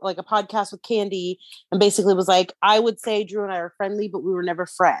show, like a podcast with Candy and basically was like, I would say Drew and I are friendly, but we were never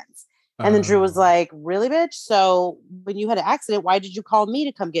friends. And then Drew was like, really, bitch? So when you had an accident, why did you call me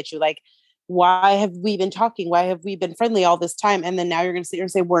to come get you? Like, why have we been talking? Why have we been friendly all this time? And then now you're going to sit here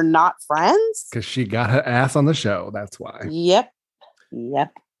and say, we're not friends? Because she got her ass on the show. That's why. Yep.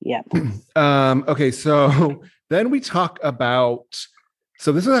 Okay. So then we talk about,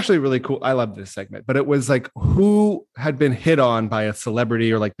 so this is actually really cool. I love this segment, but it was like who had been hit on by a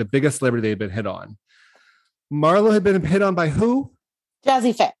celebrity or like the biggest celebrity they had been hit on. Marlo had been hit on by who?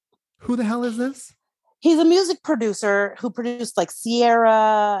 Jazzy Faye. Who the hell is this? He's a music producer who produced like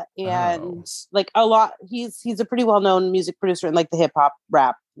Sierra and like a lot. He's a pretty well-known music producer in like the hip hop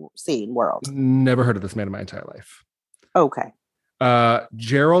rap scene world. Never heard of this man in my entire life. Okay.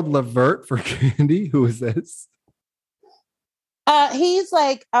 Gerald Levert for Candy. Who is this? He's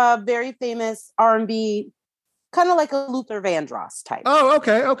like a very famous R&B, kind of like a Luther Vandross type. Oh,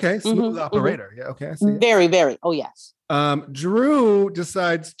 okay. Smooth operator. Mm-hmm. Yeah, okay. I see. Very, very. Oh, yes. Drew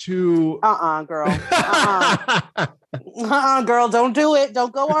decides to girl. Girl, don't do it.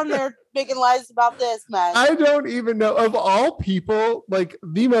 Don't go on there making lies about this, man. I don't even know, of all people, like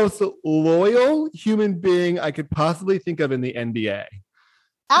the most loyal human being I could possibly think of in the NBA.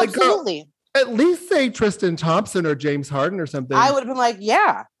 Absolutely. Like, girl, at least say Tristan Thompson or James Harden or something. I would have been like,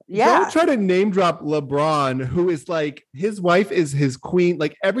 yeah. Don't try to name drop LeBron, who is like, his wife is his queen,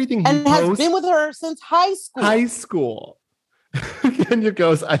 like everything he and posts, has been with her since high school. Kenya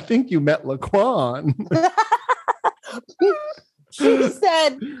goes, I think you met Laquan. She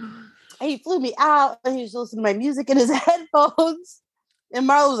said he flew me out and he was listening to my music in his headphones. And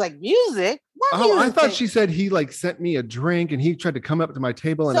Marlo was like, music? What music? I thought she said he like sent me a drink and he tried to come up to my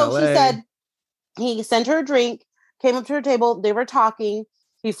table in LA. So she said he sent her a drink, came up to her table, they were talking.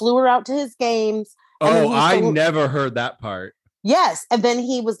 He flew her out to his games. Oh, I never heard that part. Yes. And then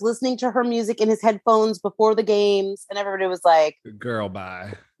he was listening to her music in his headphones before the games. And everybody was like, girl,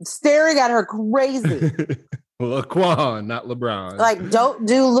 bye. Staring at her crazy. Laquan, not LeBron. Like, don't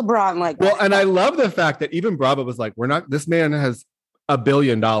do LeBron like that. Well, and I love the fact that even Bravo was like, this man has $1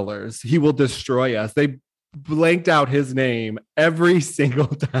 billion. He will destroy us. They blanked out his name every single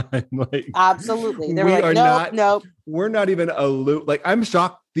time. Like, absolutely. They were like, nope. We're not even like, I'm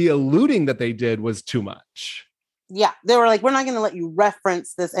shocked. The alluding that they did was too much. Yeah. They were like, we're not going to let you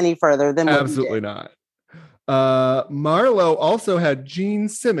reference this any further than what absolutely not. Marlo also had Gene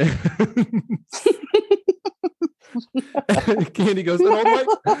Simmons. Candy goes,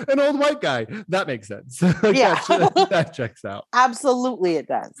 an old white guy. That makes sense. Yeah. that checks out. Absolutely, it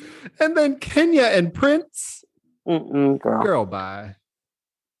does. And then Kenya and Prince. Girl, bye.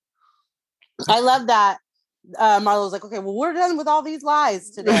 I love that. Marlo's like, okay, well, we're done with all these lies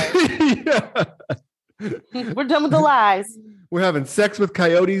today. We're done with the lies. We're having sex with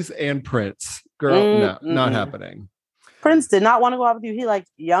coyotes and Prince. Girl, no, not happening. Prince did not want to go out with you. He liked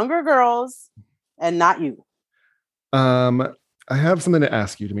younger girls and not you. I have something to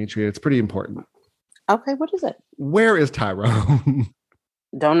ask you, Demetria. It's pretty important. Okay, what is it? Where is Tyrone?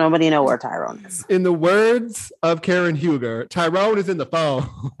 Don't nobody know where Tyrone is. In the words of Karen Huger, Tyrone is in the phone.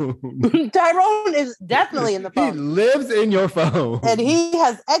 Tyrone is definitely in the phone. He lives in your phone. And he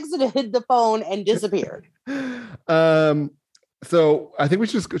has exited the phone and disappeared. So I think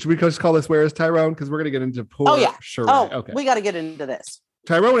should we just call this Where is Tyrone? Because we're going to get into poor Sheree. Oh, okay. We got to get into this.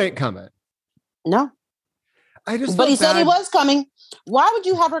 Tyrone ain't coming. No. But he said he was coming. Why would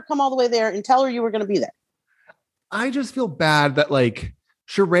you have her come all the way there and tell her you were going to be there? I just feel bad that like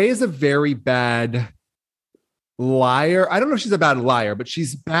Sheree is a very bad liar. I don't know if she's a bad liar, but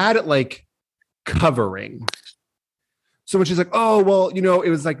she's bad at like covering. So when she's like, oh, well, it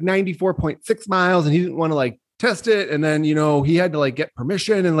was like 94.6 miles and he didn't want to like test it. And then, he had to like get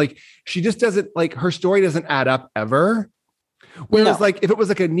permission. And like, she just doesn't like, her story doesn't add up ever. Whereas like, if it was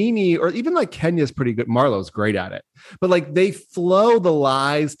like a Nene or even like Kenya's pretty good. Marlo's great at it, but like they flow the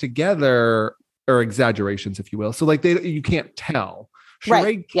lies together or exaggerations, if you will. So like you can't tell.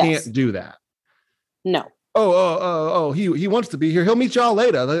 Sheree can't do that. No. Oh, he wants to be here. He'll meet y'all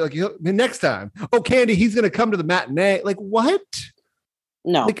later. Like next time. Oh, Candy, he's going to come to the matinee. Like what?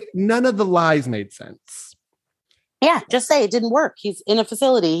 No. Like none of the lies made sense. Yeah, just say it didn't work. He's in a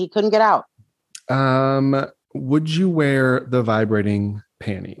facility. He couldn't get out. Would you wear the vibrating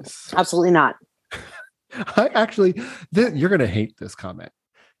panties? Absolutely not. I actually, you're going to hate this comment.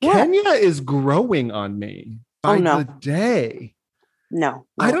 What? Kenya is growing on me by the day. No.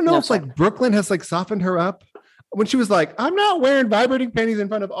 I don't know if like Brooklyn has like softened her up when she was like, I'm not wearing vibrating panties in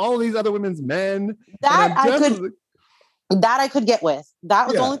front of all of these other women's men. That I could get with. That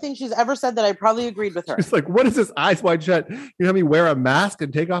was the only thing she's ever said that I probably agreed with her. She's like, what is this eyes wide shut? You have me wear a mask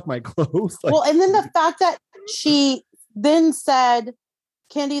and take off my clothes? Like, well, and then the fact that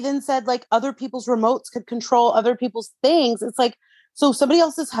Candy then said like other people's remotes could control other people's things. It's like, so somebody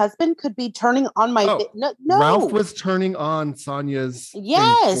else's husband could be turning on my... No. Ralph was turning on Sonya's thing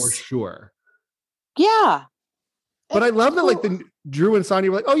for sure. Yeah. But I love that like Drew and Sonya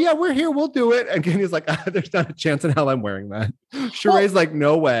were like, oh yeah, we're here, we'll do it. And Kenya's like, there's not a chance in hell I'm wearing that. Sheree's like,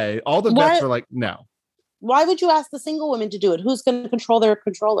 no way. All the vets were like, no. Why would you ask the single women to do it? Who's going to control their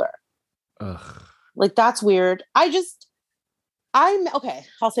controller? Ugh. Like, that's weird. Okay,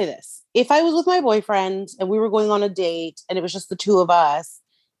 I'll say this. If I was with my boyfriend and we were going on a date and it was just the two of us,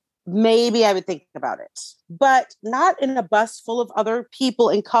 maybe I would think about it, but not in a bus full of other people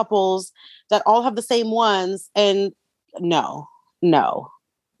and couples that all have the same ones. And no.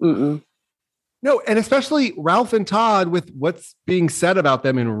 Mm-mm. No, and especially Ralph and Todd with what's being said about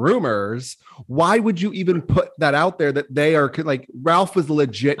them in rumors. Why would you even put that out there that they are like Ralph was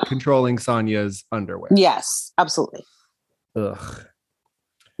legit controlling Sonya's underwear? Yes, absolutely. Ugh.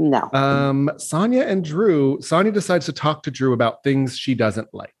 No. Sonya and Drew. Sonya decides to talk to Drew about things she doesn't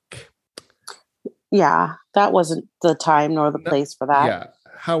like. Yeah, that wasn't the time nor the place for that. Yeah.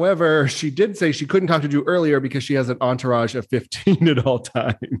 However, she did say she couldn't talk to Drew earlier because she has an entourage of 15 at all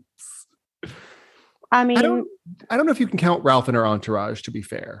times. I mean, I don't know if you can count Ralph in her entourage, to be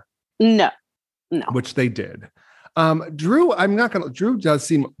fair. No. Which they did. Drew, Drew does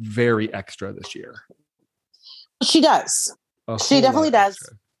seem very extra this year. She does. She definitely does.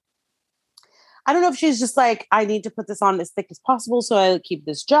 Extra. I don't know if she's just like, I need to put this on as thick as possible so I keep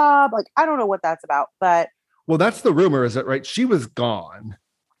this job. Like, I don't know what that's about, but. Well, that's the rumor, is it right? She was gone.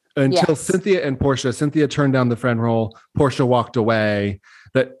 until Cynthia and Portia. Cynthia turned down the friend role. Portia walked away.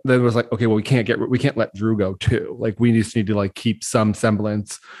 That was like, okay, well, we can't let Drew go too. Like, we just need to like keep some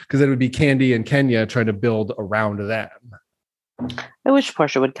semblance, because it would be Candy and Kenya trying to build around them. I wish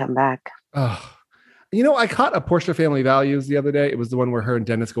Portia would come back. Oh, I caught a Portia Family Values the other day. It was the one where her and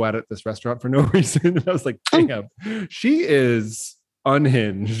Dennis go out at this restaurant for no reason. And I was like, damn, she is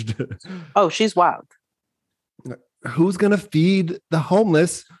unhinged. Oh, she's wild. Who's going to feed the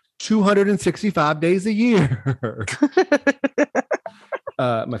homeless 265 days a year?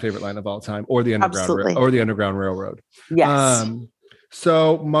 My favorite line of all time, or the Underground Railroad. Yes.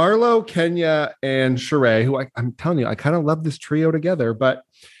 So Marlo, Kenya, and Sheree, who I'm telling you, I kind of love this trio together, but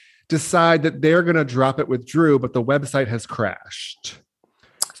decide that they're going to drop it with Drew, but the website has crashed.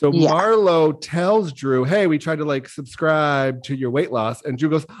 So Marlo tells Drew, hey, we tried to like subscribe to your weight loss. And Drew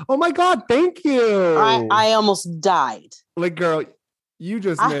goes, oh my God, thank you. I almost died. Like, girl, you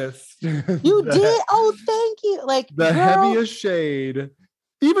just missed. You did? Oh, thank you. Like the heaviest shade.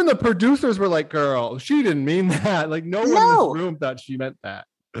 Even the producers were like, girl, she didn't mean that. Like, no one in this room thought she meant that.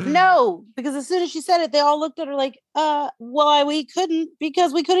 No, because as soon as she said it, they all looked at her like, well, we couldn't,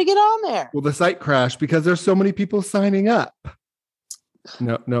 because we couldn't get on there. Well, the site crashed because there's so many people signing up.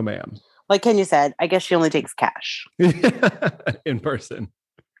 No, ma'am. Like Kenya said, I guess she only takes cash. In person.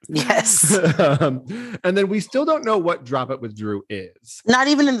 Yes. And then we still don't know what Drop It with Drew is. Not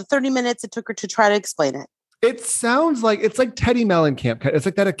even in the 30 minutes it took her to try to explain it. It sounds like it's like Teddy Mellencamp. It's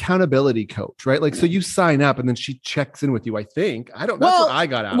like that accountability coach, right? Like, so you sign up and then she checks in with you, I think. I don't know. That's what I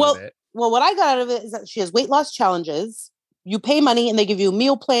got out of it. Well, what I got out of it is that she has weight loss challenges. You pay money and they give you a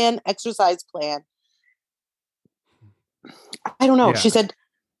meal plan, exercise plan. I don't know. Yeah. She said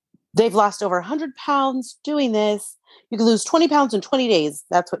they've lost over 100 pounds doing this. You can lose 20 pounds in 20 days.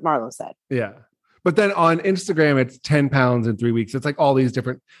 That's what Marlo said. Yeah. But then on Instagram, it's 10 pounds in 3 weeks. It's like all these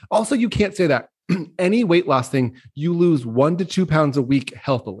different. Also, you can't say that. Any weight loss thing, you lose 1 to 2 pounds a week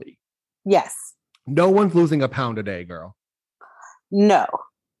healthily. Yes. No one's losing a pound a day, girl. No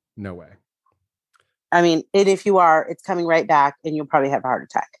way. I mean, and if you are, it's coming right back and you'll probably have a heart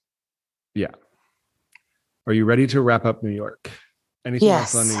attack. Yeah. Are you ready to wrap up New York? Anything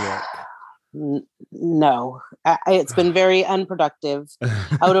else on New York? No. It's been very unproductive.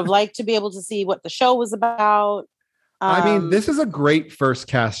 I would have liked to be able to see what the show was about. I mean, this is a great first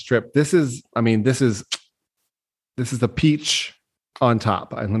cast strip. This is the peach on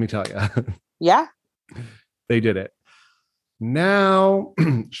top. And let me tell you. Yeah. They did it. Now,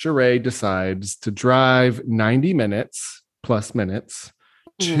 Sheree decides to drive 90 minutes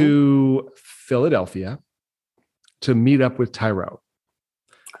to Philadelphia to meet up with Tyrone.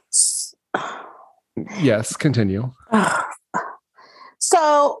 Yes, continue.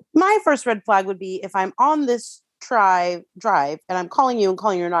 So my first red flag would be if I'm on this drive and I'm calling you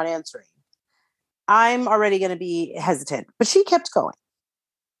and you're not answering, I'm already going to be hesitant. But she kept going.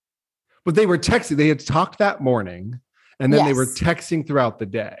 But they were texting. They had talked that morning, and then they were texting throughout the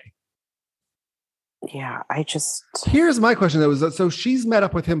day. Yeah, Here's my question, though. So she's met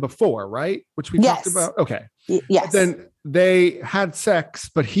up with him before, right? Which we talked about. Okay. Yes. But then they had sex,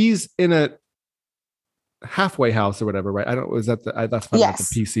 but he's in a halfway house or whatever, right? I don't. Is that that's probably not the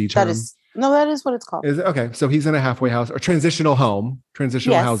PC term? That is what it's called. Is it? Okay. So he's in a halfway house or transitional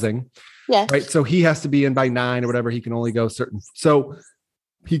housing. Yes. Right. So he has to be in by 9 or whatever. He can only go certain. So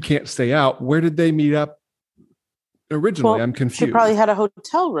he can't stay out. Where did they meet up originally? I'm confused. She probably had a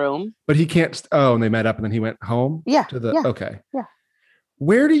hotel room. But he can't. And they met up and then he went home? Yeah. Okay. Yeah.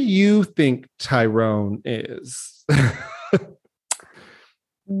 Where do you think Tyrone is?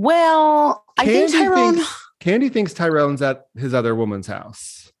 Well, I think Tyrone... Candy thinks Tyrone's at his other woman's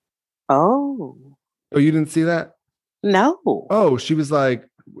house. Oh, you didn't see that? No. Oh, she was like,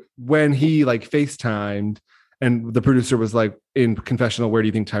 when he like FaceTimed and the producer was like, in confessional, where do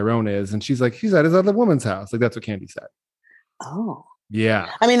you think Tyrone is? And she's like, he's at his other woman's house. Like, that's what Candy said. Oh. Yeah.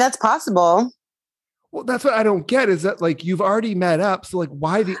 I mean, that's possible. Well, that's what I don't get is that like, you've already met up. So like,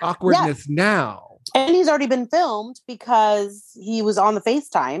 why the awkwardness now? And he's already been filmed because he was on the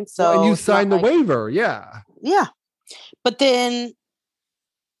FaceTime. So and you signed the waiver. Yeah. Yeah. But then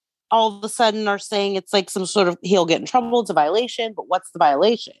all of a sudden are saying it's like some sort of, he'll get in trouble. It's a violation. But what's the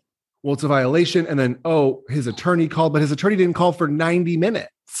violation? Well, it's a violation. And then, his attorney called, but his attorney didn't call for 90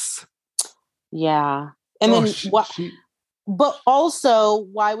 minutes. Yeah. And then what? But also,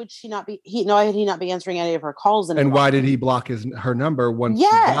 why would she not be? Why would he not be answering any of her calls anymore? And why did he block her number once she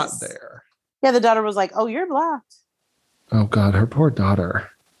got there? Yeah, the daughter was like, "Oh, you're blocked." Oh God, her poor daughter.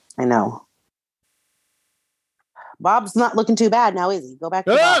 I know. Bob's not looking too bad now, is he? Go back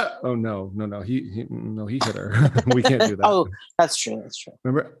to Bob. Oh no. He hit her. We can't do that. Oh, that's true.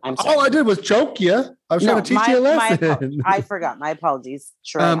 Remember, I'm sorry. all I did was choke you. I was trying to teach you a lesson. I forgot. My apologies.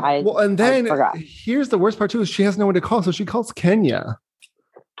 Sure. And then here's the worst part too: is she has no one to call, so she calls Kenya.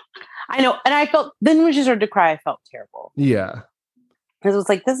 I know, and I felt then when she started to cry, I felt terrible. Yeah, because it was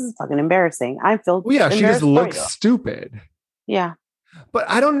like, this is fucking embarrassing. I feel. Well, yeah, she just looks stupid. Yeah, but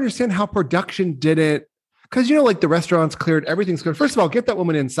I don't understand how production didn't. Because, like the restaurants cleared, everything's cleared. First of all, get that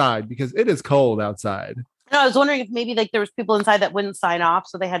woman inside because it is cold outside. No, I was wondering if maybe like there was people inside that wouldn't sign off,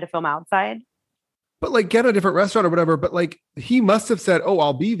 so they had to film outside. But like get a different restaurant or whatever. But like he must have said, oh,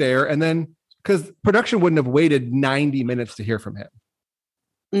 I'll be there. And then because production wouldn't have waited 90 minutes to hear from him.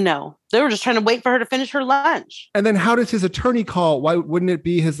 No, they were just trying to wait for her to finish her lunch. And then how does his attorney call? Why wouldn't it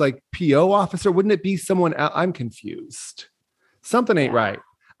be his like PO officer? Wouldn't it be someone else? I'm confused. Something ain't right.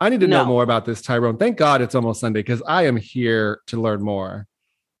 I need to know more about this, Tyrone. Thank God it's almost Sunday because I am here to learn more.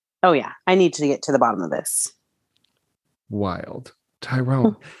 Oh, yeah. I need to get to the bottom of this. Wild.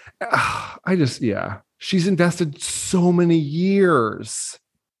 Tyrone. She's invested so many years.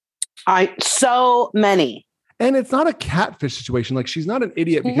 So many. And it's not a catfish situation. Like she's not an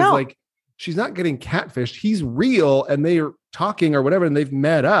idiot because like she's not getting catfished. He's real and they're talking or whatever and they've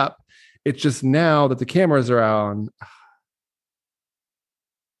met up. It's just now that the cameras are on.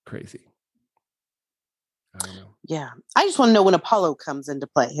 Crazy. I don't know. Yeah. I just want to know when Apollo comes into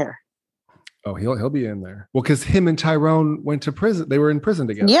play here. Oh, he'll be in there. Well, because him and Tyrone went to prison. They were in prison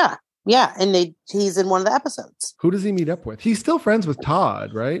together. Yeah. Yeah. And he's in one of the episodes. Who does he meet up with? He's still friends with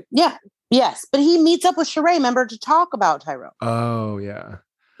Todd, right? Yeah. Yes. But he meets up with Sheree, remember, to talk about Tyrone. Oh, yeah.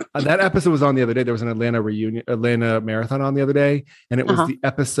 That episode was on the other day. There was an Atlanta marathon on the other day. And it was the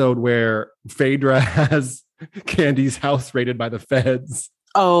episode where Phaedra has Candy's house raided by the feds.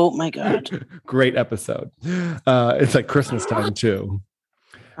 Oh my God. Great episode. It's like Christmas time too.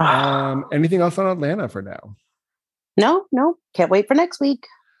 Anything else on Atlanta for now? No. Can't wait for next week.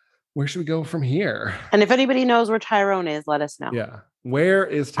 Where should we go from here? And if anybody knows where Tyrone is, let us know. Yeah. Where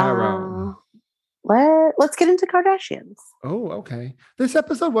is Tyrone? Let's get into Kardashians. Oh, okay. This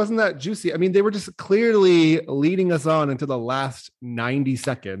episode wasn't that juicy. I mean, they were just clearly leading us on into the last 90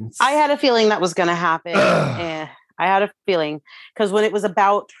 seconds. I had a feeling that was going to happen. I had a feeling because when it was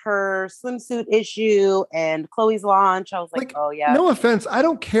about her swimsuit issue and Chloe's launch, I was like, oh yeah. No offense. I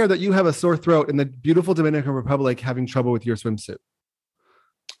don't care that you have a sore throat in the beautiful Dominican Republic having trouble with your swimsuit.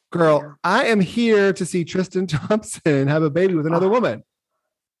 Girl, I am here to see Tristan Thompson have a baby with another woman.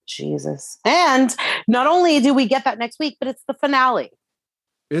 Jesus. And not only do we get that next week, but it's the finale.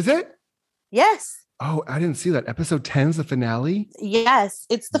 Is it? Yes. Oh, I didn't see that. Episode 10 is the finale? Yes,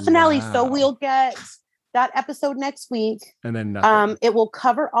 it's the finale. Wow. So we'll get that episode next week. And then nothing. It will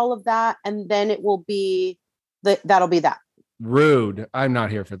cover all of that. And then it will be that'll be that. Rude. I'm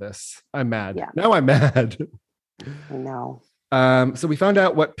not here for this. I'm mad. Yeah. Now I'm mad. I know. So we found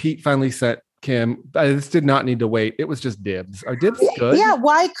out what Pete finally sent Kim. This did not need to wait. It was just dibs. Are dibs good? Yeah.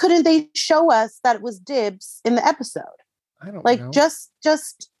 Why couldn't they show us that it was dibs in the episode? I don't know.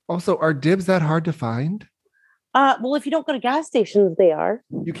 Just. Also, are dibs that hard to find? Well, if you don't go to gas stations, they are.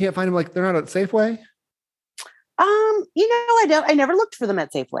 You can't find them like they're not at Safeway? I never looked for them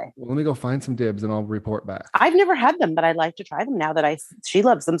at Safeway. Well, let me go find some dibs and I'll report back. I've never had them, but I'd like to try them now that she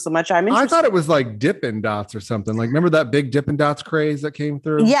loves them so much. I'm interested. I thought it was like Dippin' Dots or something. Like, remember that big Dippin' Dots craze that came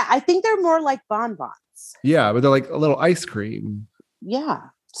through? Yeah, I think they're more like bonbons. Yeah, but they're like a little ice cream. Yeah,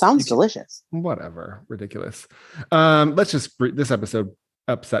 sounds delicious. Whatever, ridiculous. This episode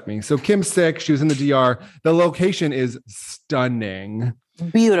upset me. So Kim's sick. She was in the DR. The location is stunning.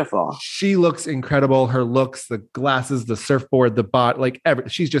 Beautiful. She looks incredible. Her looks, the glasses, the surfboard, the bot,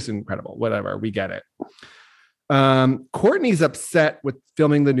 she's just incredible. Whatever. We get it. Courtney's upset with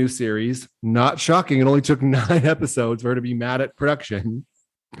filming the new series. Not shocking. It only took 9 episodes for her to be mad at production.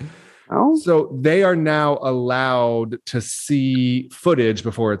 Oh. So they are now allowed to see footage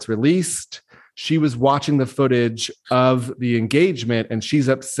before it's released. She was watching the footage of the engagement and she's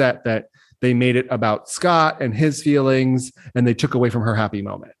upset that they made it about Scott and his feelings, and they took away from her happy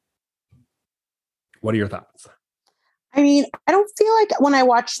moment. What are your thoughts? I mean, I don't feel like when I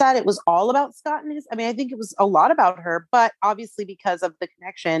watched that, it was all about Scott and his. I mean, I think it was a lot about her, but obviously because of the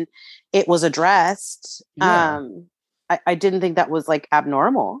connection, it was addressed. Yeah. I didn't think that was like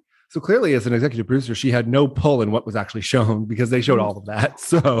abnormal. So clearly, as an executive producer, she had no pull in what was actually shown because they showed all of that.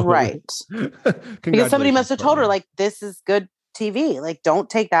 So right, because somebody must have told her like, "This is good TV. Like, don't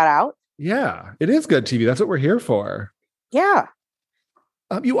take that out." Yeah, it is good TV. That's what we're here for. Yeah.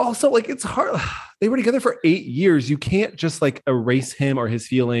 You also like it's hard. They were together for 8 years. You can't just like erase him or his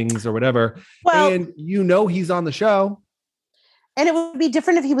feelings or whatever. Well, and he's on the show. And it would be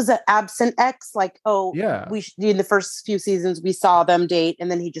different if he was an absent ex. Like, yeah, in the first few seasons we saw them date, and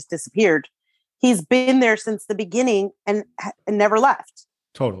then he just disappeared. He's been there since the beginning and never left.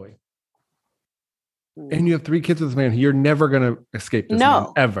 Totally. And you have 3 kids with this man. You're never gonna escape this man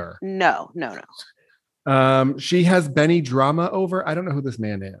ever. No. She has Benny Drama over. I don't know who this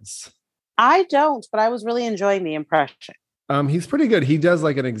man is. I don't, but I was really enjoying the impression. He's pretty good. He does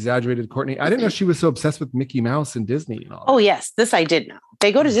like an exaggerated Courtney. I didn't know she was so obsessed with Mickey Mouse and Disney and all that. Oh, yes. This I did know.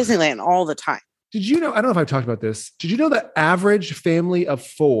 They go to Disneyland all the time. Did you know? I don't know if I've talked about this. Did you know the average family of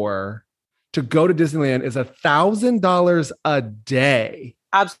 4 to go to Disneyland is $1,000 a day?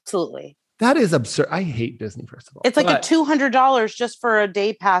 Absolutely. That is absurd. I hate Disney, first of all. It's like a $200 just for a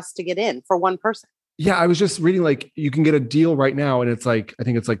day pass to get in for one person. Yeah, I was just reading like you can get a deal right now, and it's like I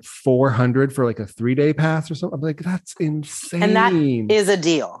think it's like $400 for like a 3-day pass or something. I'm like, that's insane. And that is a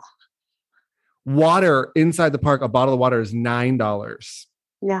deal. Water inside the park, a bottle of water is $9.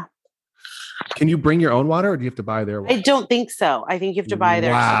 Yeah. Can you bring your own water, or do you have to buy their water? I don't think so. I think you have to buy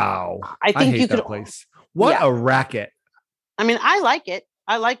their. Wow. I think hate you could. That place. What a racket. I mean, I like it.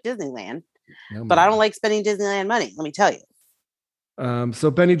 I like Disneyland, but I don't like spending Disneyland money. Let me tell you. So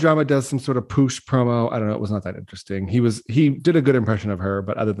Benny Drama does some sort of poosh promo. I don't know. It was not that interesting. He did a good impression of her,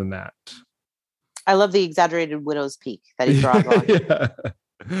 but other than that, I love the exaggerated widow's peak that he draws on.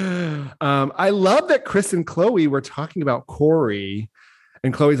 I love that Chris and Chloe were talking about Corey,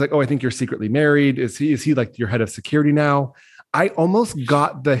 and Chloe's like, "Oh, I think you're secretly married. Is he like your head of security now?" I almost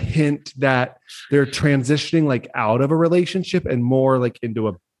got the hint that they're transitioning like out of a relationship and more like into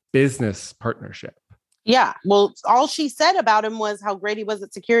a business partnership. Yeah. Well, all she said about him was how great he was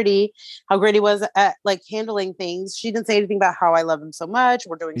at security, how great he was at like handling things. She didn't say anything about how I love him so much.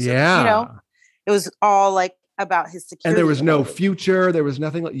 We're doing so, it was all like about his security. And there was no future. There was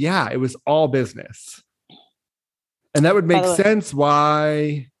nothing. It was all business. And that would make sense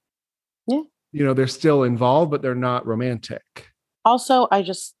why, they're still involved, but they're not romantic. Also, I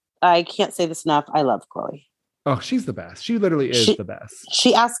can't say this enough. I love Chloe. Oh, she's the best. She literally is the best.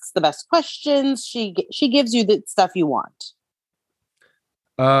 She asks the best questions. She gives you the stuff you want.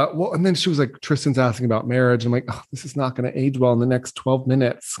 Well, and then she was like, Tristan's asking about marriage. I'm like, oh, this is not going to age well in the next 12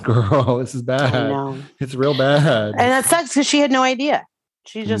 minutes, girl. This is bad. I know. It's real bad. And that sucks because she had no idea.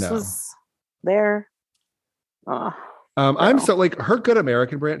 She just was there. I'm so like her Good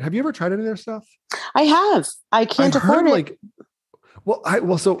American brand. Have you ever tried any of their stuff? I have. I can't afford it. Like,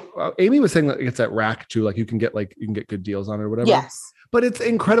 so Amy was saying that it's at Rack too. Like you can get good deals on it or whatever. Yes. But it's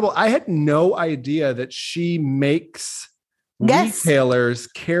incredible. I had no idea that she makes retailers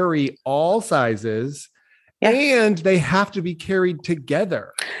carry all sizes and they have to be carried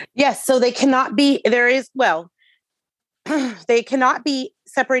together. Yes. So they cannot be, they cannot be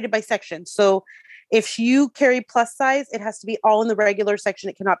separated by section. So if you carry plus size, it has to be all in the regular section.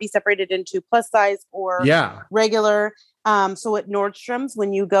 It cannot be separated into plus size or regular. So at Nordstrom's,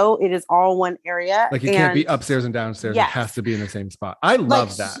 when you go, it is all one area. Like it can't be upstairs and downstairs. It has to be in the same spot. I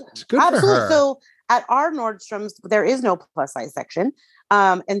love that. Good for her. So at our Nordstrom's, there is no plus size section.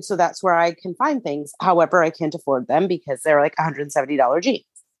 And so that's where I can find things. However, I can't afford them because they're like $170 jeans.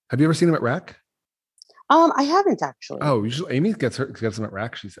 Have you ever seen them at Rack? I haven't actually. Oh, usually Amy gets them at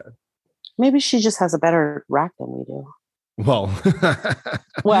Rack, she said. Maybe she just has a better rack than we do. Well, a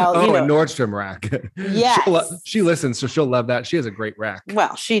Nordstrom rack. Yes. She listens, so she'll love that. She has a great rack.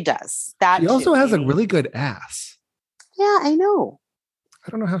 Well, she does. She also has a really good ass. Yeah, I know.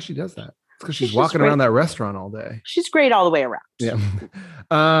 I don't know how she does that. It's because she's walking around that restaurant all day. She's great all the way around. Yeah.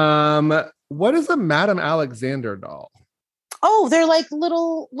 What is a Madame Alexander doll? Oh, they're like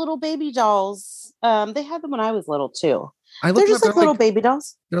little baby dolls. They had them when I was little too. They're just like little baby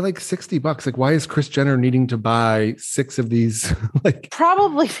dolls. They're like $60. Like, why is Kris Jenner needing to buy 6 of these?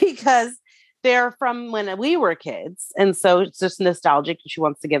 Probably because they're from when we were kids, and so it's just nostalgic. And she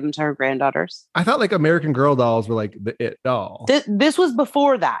wants to give them to her granddaughters. I thought like American Girl dolls were like the it doll. This was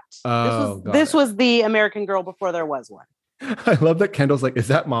before that. This was the American Girl before there was one. I love that Kendall's like, is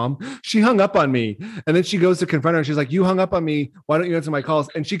that mom? She hung up on me. And then she goes to confront her and she's like, you hung up on me. Why don't you answer my calls?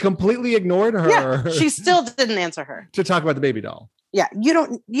 And she completely ignored her. Yeah, she still didn't answer her. To talk about the baby doll. Yeah, you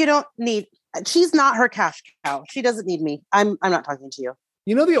don't need, she's not her cash cow. She doesn't need me. I'm not talking to you.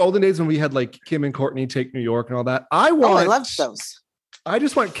 You know, the olden days when we had like Kim and Courtney take New York and all that. I loved those. I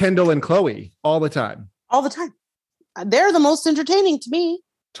just want Kendall and Chloe all the time. All the time. They're the most entertaining to me.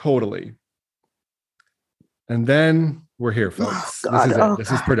 Totally. And then we're here, folks.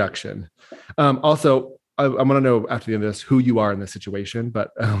 This is production. Also, I want to know after the end of this who you are in this situation.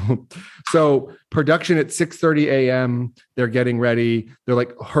 But so production at 6:30 a.m. They're getting ready. They're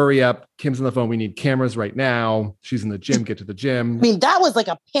like, hurry up. Kim's on the phone. We need cameras right now. She's in the gym. Get to the gym. I mean, that was like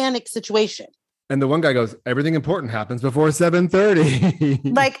a panic situation. And the one guy goes, everything important happens before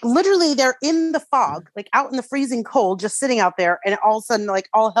 7:30. Like literally they're in the fog, like out in the freezing cold, just sitting out there. And all of a sudden, like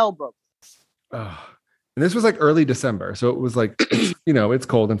all hell broke. And this was like early December. So it was like, it's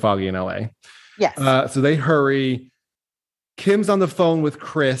cold and foggy in LA. Yes. So they hurry. Kim's on the phone with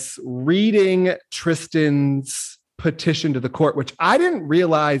Chris reading Tristan's petition to the court, which I didn't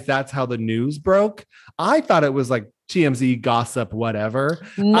realize that's how the news broke. I thought it was like TMZ gossip, whatever.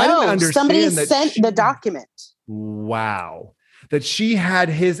 No, somebody sent the document. Wow. That she had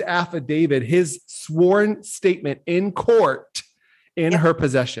his affidavit, his sworn statement in court in her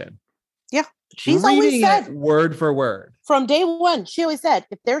possession. Yeah. She's always said word for word. From day one, she always said,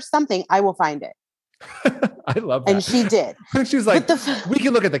 if there's something, I will find it. I love that. And she did. And she's like, we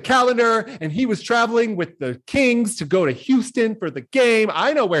can look at the calendar, and he was traveling with the Kings to go to Houston for the game.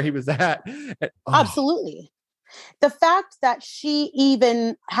 I know where he was at. Absolutely. The fact that she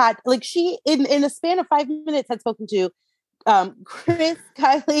even had, like, she in a span of 5 minutes had spoken to Chris,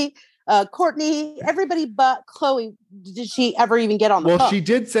 Kylie, Courtney, everybody but Chloe. Did she ever even get on the phone? Well, she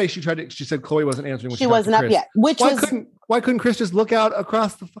did say she said Chloe wasn't answering when she wasn't up yet. Why couldn't Chris just look out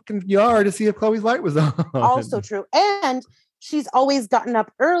across the fucking yard to see if Chloe's light was on? Also true. And she's always gotten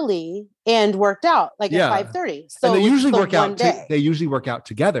up early and worked out like at 5:30. So and they usually work out. They usually work out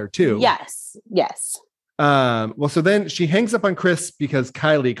together too. Yes. Yes. Well, so then she hangs up on Chris because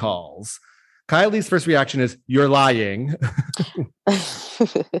Kylie calls. Kylie's first reaction is, "You're lying."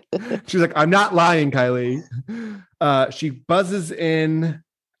 She's like, "I'm not lying, Kylie." She buzzes in.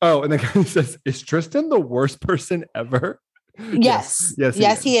 Oh, and then Kylie says, "Is Tristan the worst person ever?" Yes,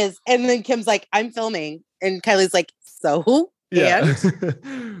 he is. And then Kim's like, "I'm filming," and Kylie's like, "So?" Yeah.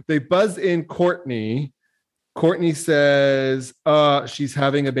 They buzz in Courtney. Courtney says, she's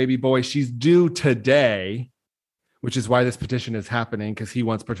having a baby boy. She's due today, which is why this petition is happening, because he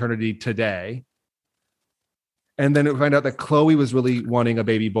wants paternity today. And then we find out that Chloe was really wanting a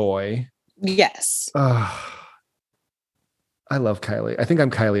baby boy. Yes. I love Kylie. I think I'm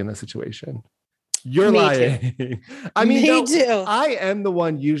Kylie in this situation. You're lying. Too. I mean, Me too. I am the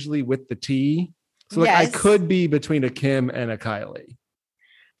one usually with the tea. So like, I could be between a Kim and a Kylie.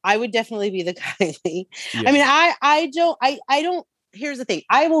 I would definitely be the Kylie. Yeah. I mean, I don't, here's the thing.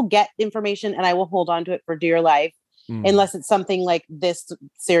 I will get information and I will hold on to it for dear life, unless it's something like this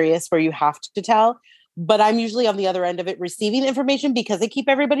serious where you have to tell. But I'm usually on the other end of it, receiving information because they keep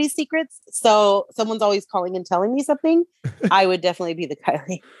everybody's secrets. So someone's always calling and telling me something. I would definitely be the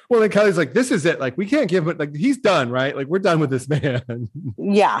Kylie. Well, then Kylie's like, this is it. Like, we can't give it, like, he's done, right? Like, we're done with this man.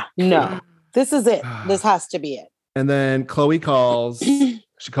 Yeah, no, this is it. This has to be it. And then Chloe calls.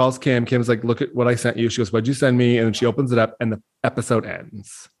 She calls Kim. Kim's like, look at what I sent you. She goes, what'd you send me? And then she opens it up and the episode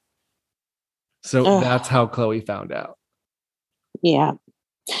ends. So that's how Chloe found out. Yeah.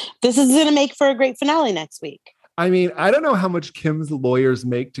 This is going to make for a great finale next week. I mean, I don't know how much Kim's lawyers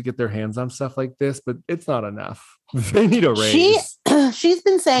make to get their hands on stuff like this, but it's not enough. They need a raise. She's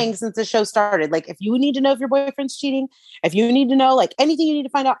been saying since the show started, like, if you need to know if your boyfriend's cheating, if you need to know, like, anything you need to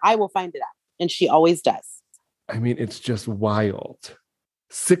find out, I will find it out. And she always does. I mean, it's just wild.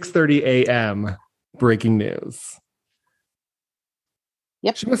 6:30 a.m. breaking news.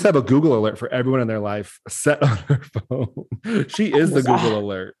 Yep. She must have a Google alert for everyone in their life set on her phone. She is the Google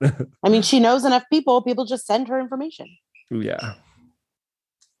alert. I mean, she knows enough people. People just send her information. Yeah.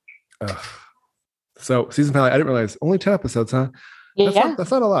 So season finale, I didn't realize only 10 episodes, huh?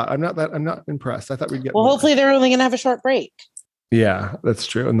 That's not a lot. I'm not impressed. I thought we'd get more. Hopefully they're only gonna have a short break. Yeah, that's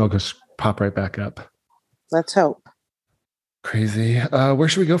true. And they'll just pop right back up. Let's hope. Crazy. Where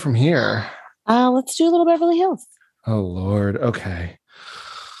should we go from here? Let's do a little Beverly Hills. Oh Lord. Okay.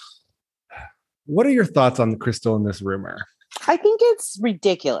 What are your thoughts on Crystal in this rumor? I think it's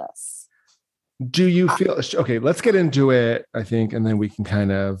ridiculous. Do you feel okay? Let's get into it, I think, and then we can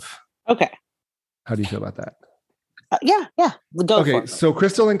kind of. Okay. How do you feel about that? Yeah. Go okay, for it. So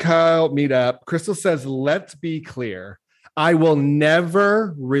Crystal and Kyle meet up. Crystal says, let's be clear. I will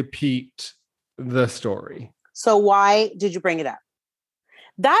never repeat the story. So why did you bring it up?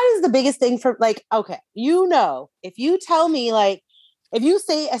 That is the biggest thing for, like, okay, if you tell me, like, if you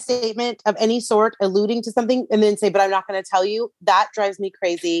say a statement of any sort alluding to something and then say, but I'm not going to tell you, that drives me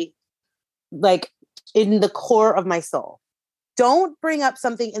crazy, like, in the core of my soul. Don't bring up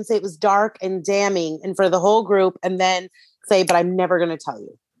something and say it was dark and damning and for the whole group and then say, but I'm never going to tell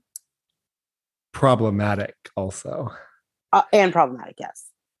you. Problematic also. And problematic, yes.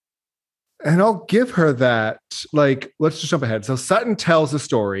 And I'll give her that. Like, let's just jump ahead. So Sutton tells the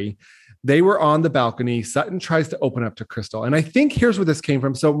story. They were on the balcony. Sutton tries to open up to Crystal. And I think here's where this came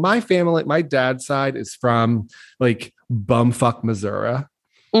from. So my family, my dad's side is from like bumfuck Missouri.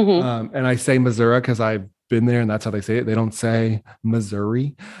 And I say Missouri because I've been there and that's how they say it. They don't say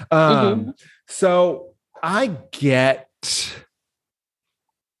Missouri. So I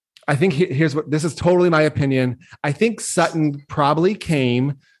think here's what, this is totally my opinion. I think Sutton probably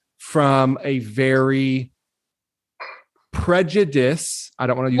came from a very prejudiced, I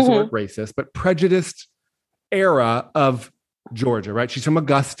don't want to use the word racist, but prejudiced era of Georgia, right? She's from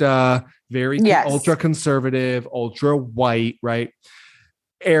Augusta, very ultra conservative, ultra white, right?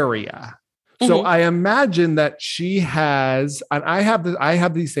 Area. So I imagine that she has, and I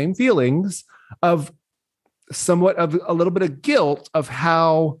have these same feelings of somewhat of a little bit of guilt of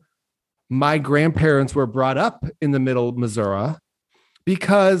how my grandparents were brought up in the middle of Missouri,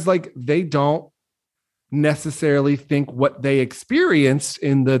 because like they don't necessarily think what they experienced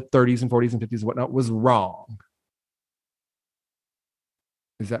in the 30s and 40s and 50s and whatnot was wrong.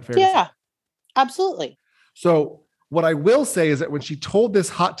 Is that fair? Yeah, absolutely. So what I will say is that when she told this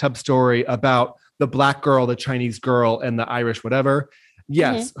hot tub story about the Black girl, the Chinese girl, and the Irish whatever,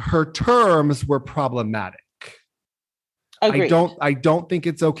 yes, her terms were problematic. Agreed. I don't think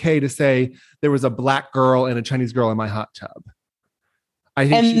it's okay to say there was a Black girl and a Chinese girl in my hot tub. I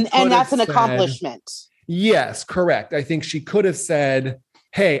think and that's an accomplishment. Yes, correct. I think she could have said,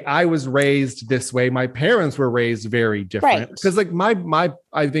 hey, I was raised this way. My parents were raised very different. Because like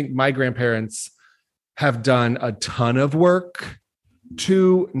I think my grandparents have done a ton of work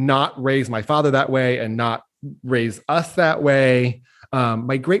to not raise my father that way and not raise us that way.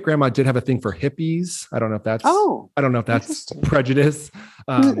 My great grandma did have a thing for hippies. I don't know if that's prejudice.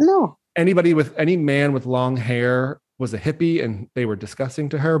 No. Any man with long hair was a hippie and they were disgusting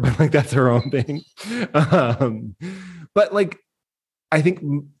to her, but like that's her own thing. But like, I think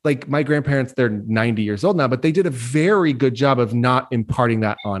like my grandparents, they're 90 years old now, but they did a very good job of not imparting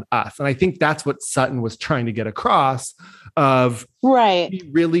that on us. And I think that's what Sutton was trying to get across of, she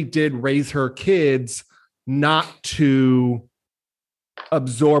really did raise her kids not to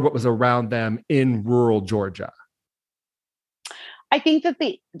absorb what was around them in rural Georgia. I think that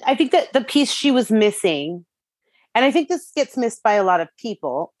the piece she was missing, and I think this gets missed by a lot of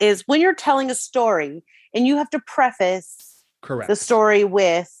people, is when you're telling a story and you have to preface the story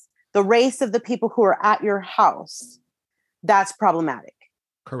with the race of the people who are at your house, that's problematic.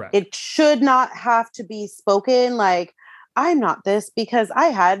 Correct. It should not have to be spoken like, I'm not this because I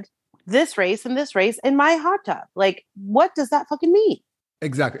had this race and this race in my hot tub. Like, what does that fucking mean?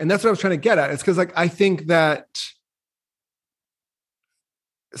 Exactly. And that's what I was trying to get at. It's because like, I think that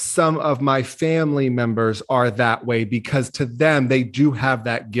some of my family members are that way because to them, they do have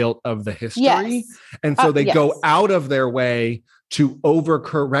that guilt of the history. Yes. And so they go out of their way to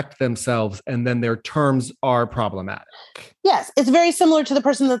overcorrect themselves. And then their terms are problematic. Yes. It's very similar to the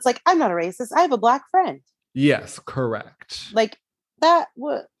person that's like, I'm not a racist. I have a Black friend. Yes, correct. Like that.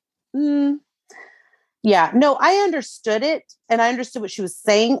 Yeah, no, I understood it. And I understood what she was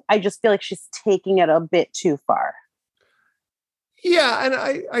saying. I just feel like she's taking it a bit too far. Yeah,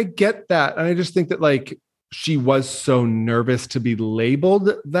 and I get that. And I just think that like she was so nervous to be labeled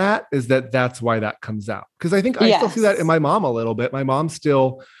that's why that comes out. Because I think I still see that in my mom a little bit. My mom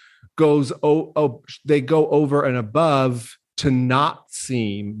still goes, they go over and above to not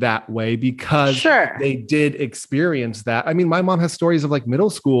seem that way because they did experience that. I mean, my mom has stories of like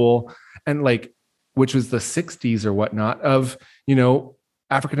middle school and like, which was the 60s or whatnot of,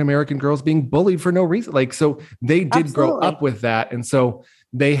 African-American girls being bullied for no reason. Like, so they did grow up with that. And so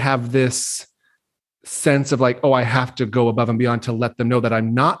they have this sense of like, oh, I have to go above and beyond to let them know that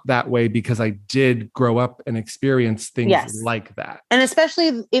I'm not that way because I did grow up and experience things like that. And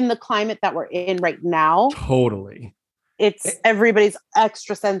especially in the climate that we're in right now. Totally. It's everybody's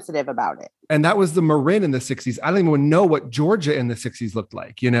extra sensitive about it. And that was the Marin in the 60s. I don't even know what Georgia in the 60s looked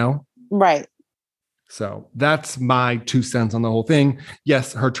like, Right. So that's my 2 cents on the whole thing.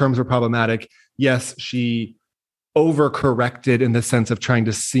 Yes, her terms were problematic. Yes, she overcorrected in the sense of trying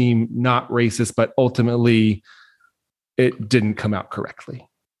to seem not racist, but ultimately it didn't come out correctly.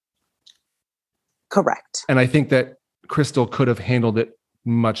 Correct. And I think that Crystal could have handled it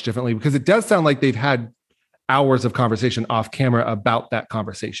much differently because it does sound like they've had hours of conversation off camera about that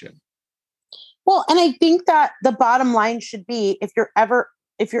conversation. Well, and I think that the bottom line should be if you're ever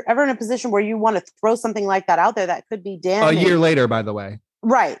in a position where you want to throw something like that out there, that could be damaging. A year later, by the way.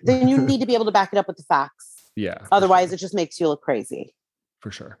 Right. Then you need to be able to back it up with the facts. Yeah. Otherwise, it just makes you look crazy.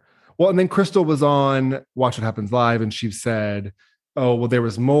 For sure. Well, and then Crystal was on Watch What Happens Live, and she said oh, well, there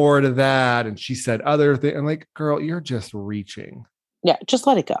was more to that. And she said other things. I'm like, girl, you're just reaching. Yeah, just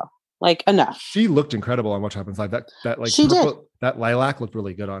let it go. Like, enough. She looked incredible on What Happens Live. That like she did. That lilac looked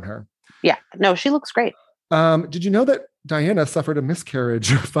really good on her. Yeah, no, she looks great. Did you know that Diana suffered a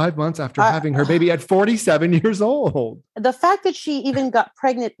miscarriage 5 months after having her baby at 47 years old? The fact that she even got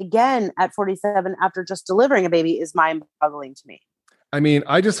pregnant again at 47 after just delivering a baby is mind-boggling to me. I mean,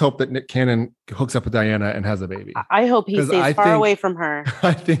 I just hope that Nick Cannon hooks up with Diana and has a baby. I hope he stays far away from her.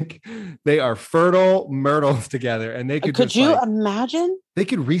 I think they are fertile myrtles together, and they could. Could you imagine? They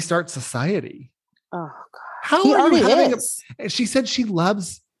could restart society. Oh God! How he are already you having is. She said she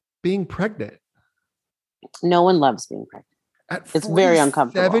loves being pregnant. No one loves being pregnant. It's very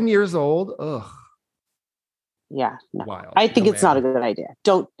uncomfortable. 7 years old. Ugh. Yeah. No. Wild. I think it's not a good idea.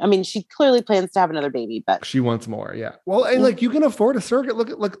 She clearly plans to have another baby, but she wants more. Yeah. Well, and like you can afford a surrogate.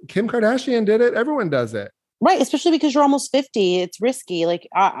 Look, Kim Kardashian did it. Everyone does it. Right. Especially because you're almost 50. It's risky. Like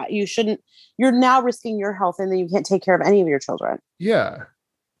you shouldn't, you're now risking your health and then you can't take care of any of your children. Yeah.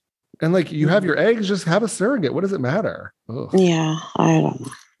 And like you have your eggs, just have a surrogate. What does it matter? Ugh. Yeah. I don't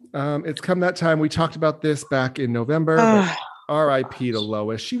know. It's come that time. We talked about this back in November. R.I.P. to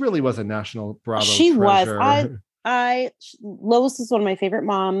Lois. She really was a national Bravo treasure. Was. Lois is one of my favorite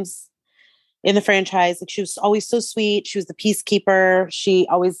moms in the franchise. Like she was always so sweet. She was the peacekeeper. She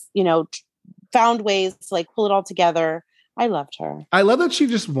always, found ways to like pull it all together. I loved her. I love that she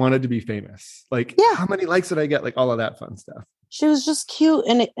just wanted to be famous. Like, how many likes did I get? Like all of that fun stuff. She was just cute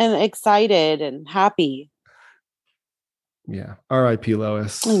and excited and happy. Yeah. R.I.P.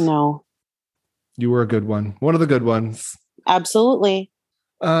 Lois. I know. You were a good one. One of the good ones. Absolutely.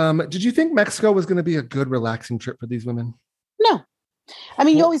 Did you think Mexico was going to be a good, relaxing trip for these women? No. I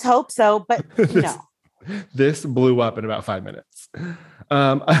mean, you always hope so, but no. This blew up in about 5 minutes.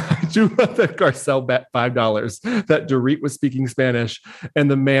 I do love that Garcelle bet $5 that Dorit was speaking Spanish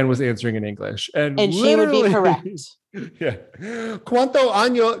and the man was answering in English. And she would be correct. Yeah.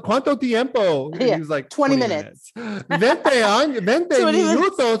 ¿Cuánto tiempo? And he was like 20 minutes. 20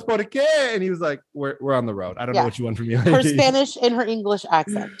 minutos, ¿por qué? And he was like, we're on the road. I don't know what you want from me. Her Spanish and her English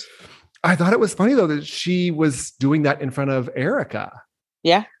accent. I thought it was funny though that she was doing that in front of Erica.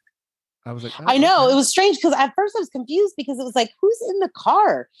 Yeah. I was like, I know it was strange because at first I was confused because it was like, who's in the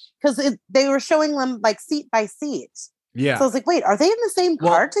car? Because they were showing them like seat by seat. Yeah. So I was like, wait, are they in the same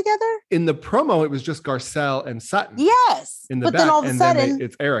car together? In the promo, it was just Garcelle and Sutton. Yes. In the back, then all of a sudden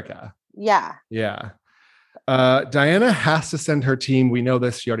it's Erica. Yeah. Yeah. Diana has to send her team. We know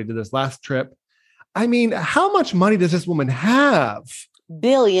this. She already did this last trip. I mean, how much money does this woman have?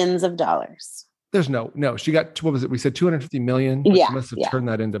 Billions of dollars. There's no, she got, what was it? We said 250 million. Yeah. She must have turned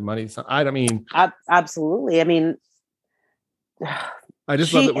that into money. So I mean, absolutely. I mean, I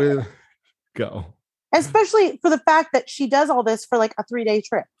just love that we go. Especially for the fact that she does all this for like a 3-day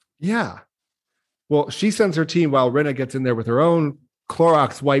trip. Yeah. Well, she sends her team while Rinna gets in there with her own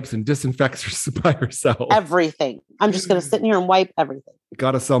Clorox wipes and disinfects by herself. Everything. I'm just going to sit in here and wipe everything.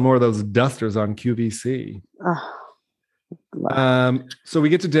 Got to sell more of those dusters on QVC. So we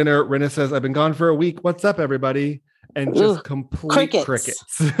get to dinner. Rinna says, I've been gone for a week. What's up, everybody? And just complete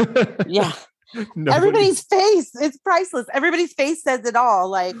crickets. Yeah. Everybody's face, it's priceless. Everybody's face says it all.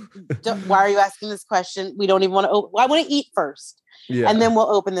 Like, why are you asking this question? We don't even want to I want to eat first. Yeah. And then we'll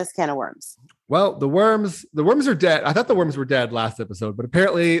open this can of worms. Well, the worms are dead. I thought the worms were dead last episode, but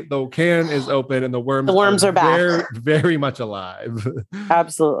apparently the can is open and the worms are back. Very, very much alive.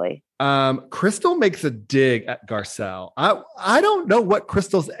 Absolutely. Crystal makes a dig at Garcelle. I don't know what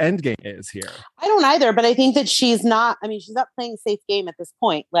Crystal's end game is here. I don't either, but I think that she's not playing a safe game at this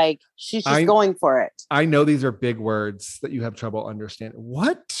point. Like she's just going for it. I know these are big words that you have trouble understanding.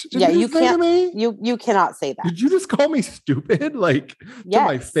 What? You can't. You cannot say that. Did you just call me stupid? Like to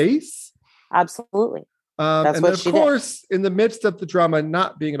my face? Absolutely. That's what she did. Of course, in the midst of the drama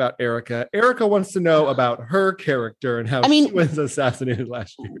not being about Erica wants to know about her character and how she was assassinated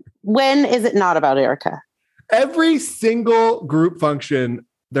last year. When is it not about Erica? Every single group function,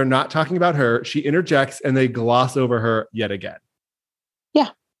 they're not talking about her. She interjects and they gloss over her yet again. Yeah.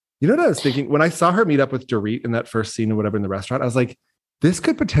 You know what I was thinking? When I saw her meet up with Dorit in that first scene or whatever in the restaurant, I was like, this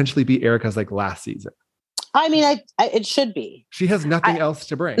could potentially be Erica's like last season. I mean, it should be. She has nothing else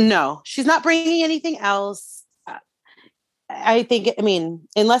to bring. No, she's not bringing anything else. I think,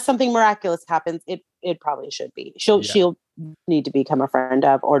 unless something miraculous happens, it probably should be. She'll need to become a friend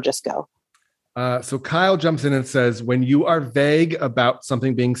of or just go. So Kyle jumps in and says, when you are vague about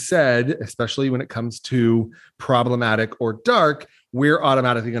something being said, especially when it comes to problematic or dark, we're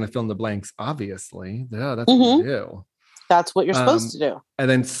automatically going to fill in the blanks. Obviously. Yeah, that's what we do. That's what you're supposed to do. And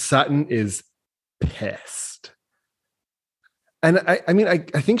then Sutton is pissed. And I mean, I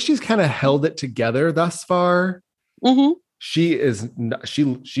think she's kind of held it together thus far. Mm-hmm. She's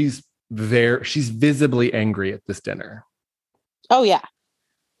visibly angry at this dinner. Oh yeah.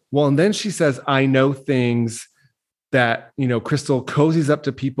 Well, and then she says, I know things that, Crystal cozies up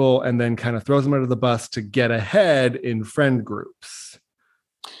to people and then kind of throws them under the bus to get ahead in friend groups.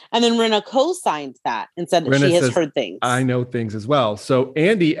 And then Rinna co-signed that and said that she has heard things. I know things as well. So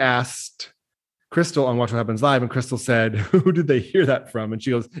Andy asked Crystal on Watch What Happens Live, and Crystal said, who did they hear that from? And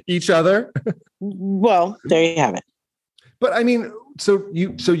she goes, each other. Well, there you have it. But I mean, so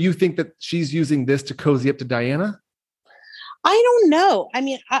you think that she's using this to cozy up to Diana? I don't know. I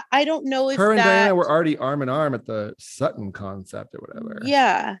mean, I don't know if her and Diana were already arm in arm at the Sutton concept or whatever.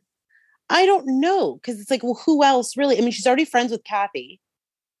 Yeah. I don't know. Because it's like, well, who else really? I mean, she's already friends with Kathy.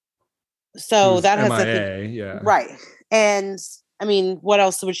 So who's that has MIA, yeah. Right. And I mean, what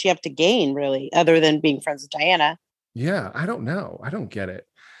else would she have to gain, really, other than being friends with Diana? Yeah, I don't know. I don't get it.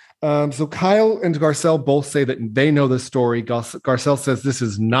 So Kyle and Garcelle both say that they know the story. Garcelle says this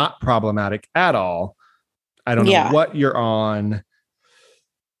is not problematic at all. I don't know what you're on.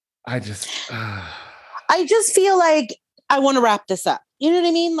 I just feel like I want to wrap this up. You know what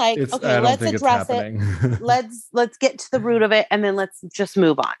I mean? Like, okay, let's address it. let's get to the root of it, and then let's just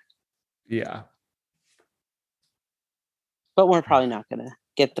move on. Yeah. But we're probably not going to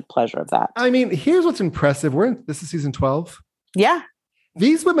get the pleasure of that. I mean, here's what's impressive. This is season 12. Yeah.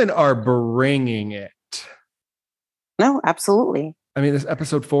 These women are bringing it. No, absolutely. I mean, this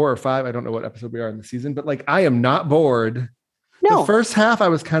episode 4 or 5, I don't know what episode we are in the season, but like, I am not bored. No. The first half, I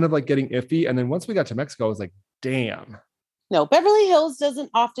was kind of like getting iffy. And then once we got to Mexico, I was like, damn. No, Beverly Hills doesn't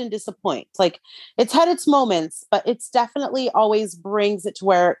often disappoint. Like, it's had its moments, but it's definitely always brings it to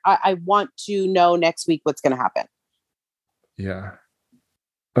where I want to know next week what's going to happen. Yeah.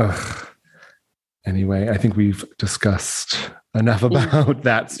 Ugh. Anyway, I think we've discussed enough about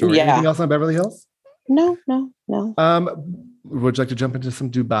that story. Yeah. Anything else on Beverly Hills? No. Would you like to jump into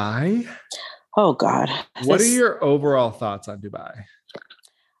some Dubai? Oh God. What are your overall thoughts on Dubai?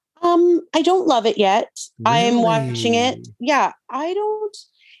 I don't love it yet. Really? I am watching it. Yeah,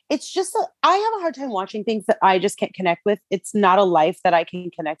 it's just, I have a hard time watching things that I just can't connect with. It's not a life that I can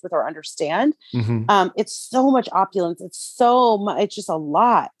connect with or understand. Mm-hmm. It's so much opulence. It's just a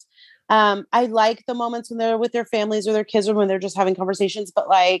lot. I like the moments when they're with their families or their kids or when they're just having conversations. But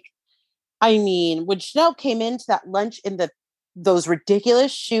like, I mean, when Chanel came into that lunch in those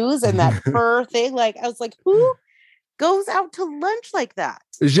ridiculous shoes and that fur thing, like I was like, who goes out to lunch like that?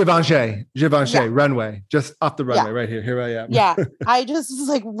 Givenchy, runway, just off the runway right here. Here I am. Yeah. I just was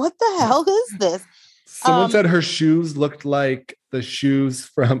like, what the hell is this? Someone said her shoes looked like the shoes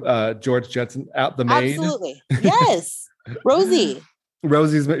from George Jetson out the maid. Absolutely. Yes. Rosie's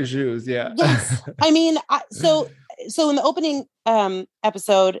shoes. Yeah. Yes. I mean, so in the opening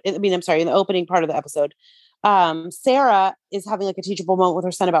episode, in the opening part of the episode, Sarah is having like a teachable moment with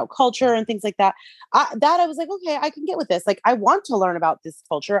her son about culture and things like that. I was like, okay, I can get with this. Like, I want to learn about this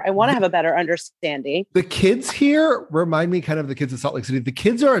culture. I want to have a better understanding. The kids here remind me kind of the kids in Salt Lake City. The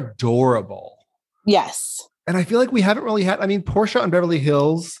kids are adorable. Yes. And I feel like we haven't really had, I mean, Portia on Beverly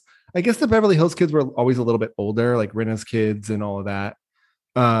Hills, I guess the Beverly Hills kids were always a little bit older, like Rinna's kids and all of that.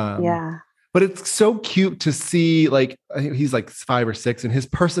 Yeah. But it's so cute to see, like, I think he's like 5 or 6 and his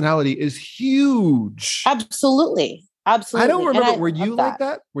personality is huge. Absolutely. I don't remember. Were you like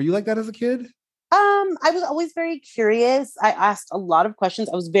that? Were you like that as a kid? I was always very curious. I asked a lot of questions.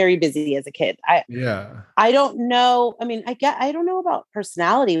 I was very busy as a kid. I don't know. I mean, I don't know about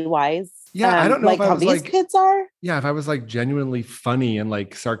personality wise. Yeah. I don't know like how these kids are. Yeah. If I was like genuinely funny and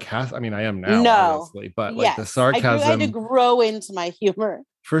like sarcastic, I mean, I am now, obviously, but like the sarcasm. I had to grow into my humor.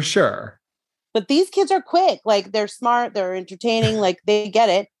 For sure. But these kids are quick. Like, they're smart. They're entertaining. Like, they get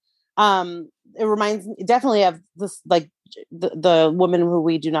it. It reminds me definitely of this, like the woman who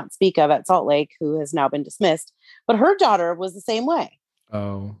we do not speak of at Salt Lake, who has now been dismissed, but her daughter was the same way.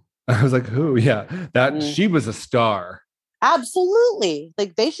 Oh, I was like, who? Yeah, she was a star. Absolutely.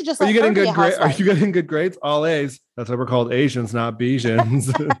 Like, they should just. Are you getting good grades? Are you getting good grades? All A's. That's why we're called Asians, not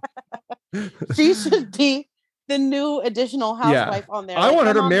Bejans. She should be the new additional housewife on there. I want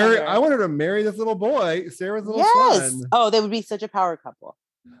her to marry this little boy, Sarah's little son. Oh, they would be such a power couple.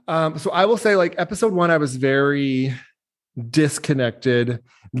 So I will say, like, episode 1, I was very disconnected.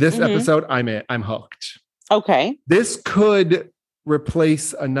 This episode, I'm hooked. Okay. This could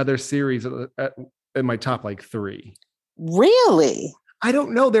replace another series in my top like 3. Really? I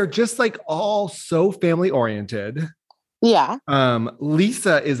don't know. They're just like all so family oriented. Yeah.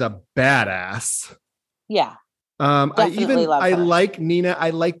 Lisa is a badass. Yeah. I like Nina. I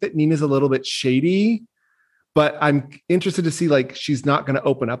like that Nina's a little bit shady, but I'm interested to see, like, she's not going to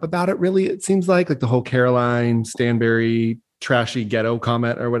open up about it, really, it seems like the whole Caroline Stanbury trashy ghetto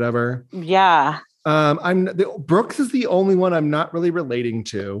comment or whatever. Yeah. Brooks is the only one I'm not really relating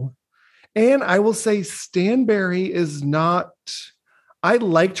to. And I will say Stanbury is not, I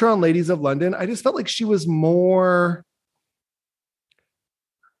liked her on Ladies of London. I just felt like she was more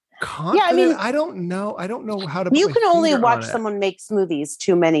confident. Yeah, I mean, I don't know how to. You can only watch someone make smoothies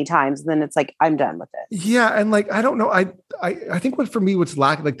too many times, and then it's like, I'm done with it. Yeah, and like I don't know. I think what's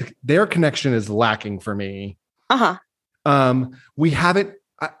lacking, like their connection is lacking for me. We haven't.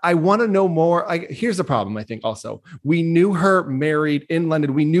 I want to know more. Here's the problem. I think also we knew her married in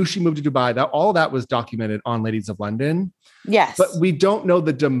London. We knew she moved to Dubai. All that was documented on Ladies of London. Yes, but we don't know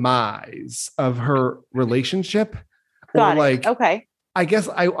the demise of her relationship. Got it. Okay. I guess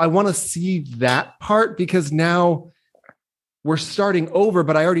I want to see that part because now we're starting over,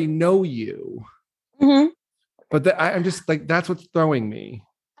 but I already know you. Mm-hmm. But I'm just like, that's what's throwing me.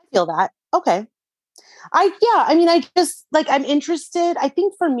 I feel that. Okay. I just like, I'm interested. I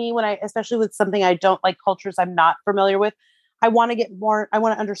think for me, especially with something I don't like, cultures I'm not familiar with, I want to get more, I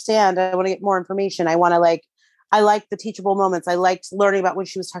want to understand. I want to get more information. I like the teachable moments. I liked learning about when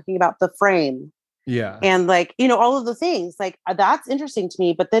she was talking about the frame. Yeah. And like, all of the things like that's interesting to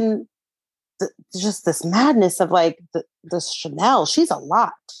me. But then just this madness of like this Chanel, she's a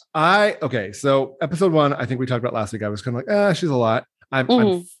lot. So episode 1, I think we talked about last week. I was kind of like, she's a lot.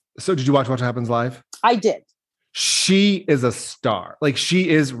 So did you watch What Happens Live? I did. She is a star. Like she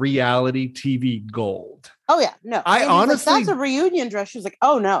is reality TV gold. Oh yeah. No, I honestly, that's a reunion dress. She was like,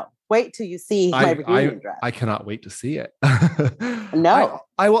 oh no. Wait till you see my reunion dress. I cannot wait to see it. No.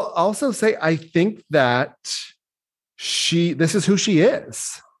 I will also say, I think that this is who she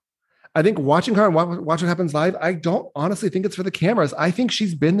is. I think watching her and watch What Happens Live, I don't honestly think it's for the cameras. I think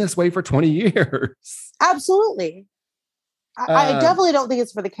she's been this way for 20 years. Absolutely. I definitely don't think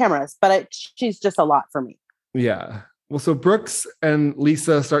it's for the cameras, but she's just a lot for me. Yeah. Well, so Brooks and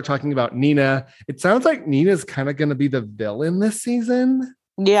Lisa start talking about Nina. It sounds like Nina's kind of going to be the villain this season.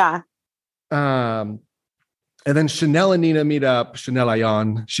 Yeah. And then Chanel and Nina meet up. Chanel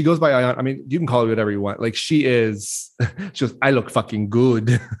Ayan. She goes by Ayan. I mean, you can call her whatever you want. Like she goes, I look fucking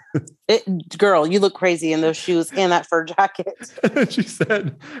good. Girl, you look crazy in those shoes and that fur jacket. She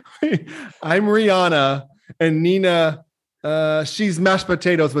said, I'm Rihanna and Nina, she's mashed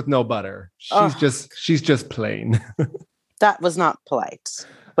potatoes with no butter. She's just plain. That was not polite,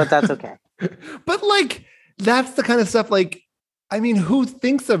 but that's okay. But like, that's the kind of stuff like, I mean, who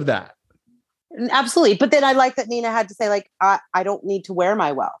thinks of that? Absolutely. But then I like that Nina had to say, like, I don't need to wear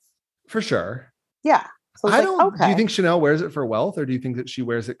my wealth. For sure. Yeah. So do you think Chanel wears it for wealth or do you think that she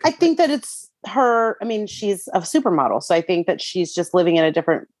wears it? I think that it's her. I mean, she's a supermodel. So I think that she's just living in a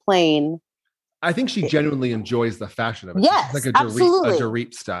different plane. I think she genuinely enjoys the fashion of it. Yes, like a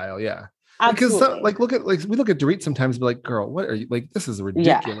Dorit style. Yeah. Absolutely. Because we look at Dorit sometimes and be like, girl, what are you like? This is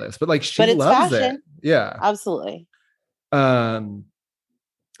ridiculous. Yeah. But like, she loves fashion. It. Yeah. Absolutely.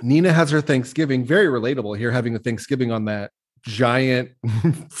 Nina has her Thanksgiving, very relatable here, having a Thanksgiving on that giant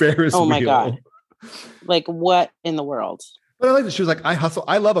Ferris wheel. Oh my God. Like what in the world? But I like that she was like, I hustle.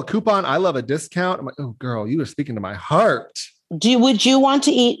 I love a coupon. I love a discount. I'm like, oh girl, you are speaking to my heart. Would you want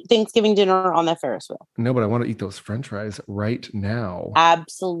to eat Thanksgiving dinner on that Ferris wheel? No, but I want to eat those French fries right now.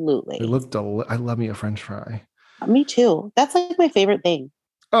 Absolutely. They look I love me a French fry. Me too. That's like my favorite thing.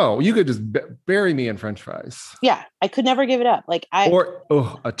 Oh, you could just bury me in French fries. Yeah, I could never give it up. Like a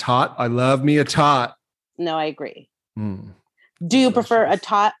tot. I love me a tot. No, I agree. Do you prefer a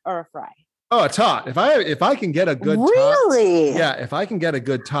tot or a fry? Oh, a tot. If I can get a good really? Tot, yeah, if I can get a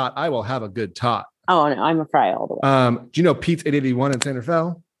good tot, I will have a good tot. Oh no, I'm a fry all the way. Do you know Pete's 881 in Santa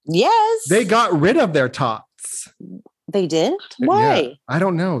Fe? Yes. They got rid of their tots. They did? Why? Yeah, I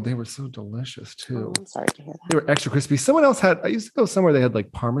don't know. They were so delicious too. Oh, I'm sorry to hear that. They were extra crispy. I used to go somewhere they had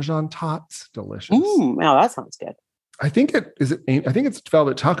like Parmesan tots. Delicious. Wow, that sounds good. I think it's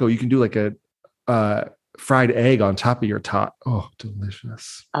Velvet Taco. You can do like a fried egg on top of your tot. Oh,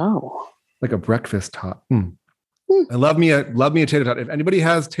 delicious. Oh. Like a breakfast tot. I love me a tater tot. If anybody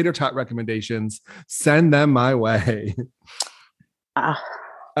has tater tot recommendations, send them my way. What?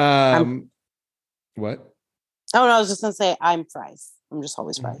 Oh, no, I was just going to say I'm fries. I'm just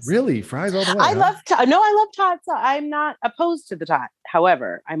always fries. Really? Fries all the way? I love tots. I'm not opposed to the tot.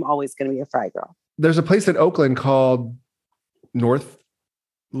 However, I'm always going to be a fry girl. There's a place in Oakland called North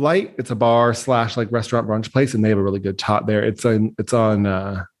Light. It's a bar / like restaurant brunch place, and they have a really good tot there. It's on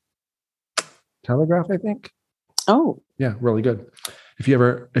Telegraph, I think. Oh. Yeah, really good. If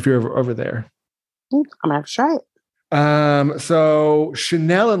you're ever over there. I'm going to have to try it. So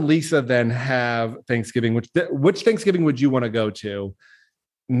Chanel and Lisa then have Thanksgiving. Which Thanksgiving would you want to go to?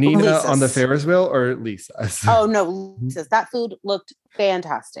 Nina Lisa's. on the Ferris wheel or Lisa's? Oh no, Lisa's. That food looked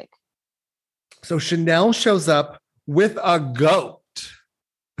fantastic. So Chanel shows up with a goat.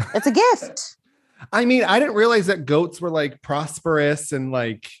 It's a gift. I mean, I didn't realize that goats were like prosperous and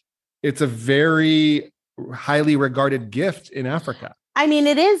like it's a very highly regarded gift in Africa. I mean,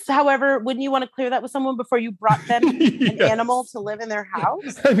 it is. However, wouldn't you want to clear that with someone before you brought them Yes. an animal to live in their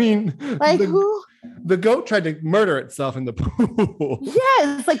house? I mean, Like who? The goat tried to murder itself in the pool.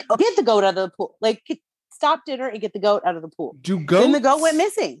 Yeah, it's like get the goat out of the pool. Like stop dinner and get the goat out of the pool. Do goats? And the goat went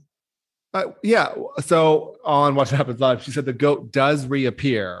missing. Yeah. So on What Happens Live, she said the goat does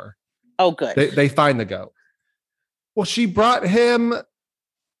reappear. Oh, good. They find the goat. Well, she brought him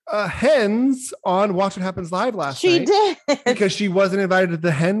hens on Watch What Happens Live last night. She did. Because she wasn't invited to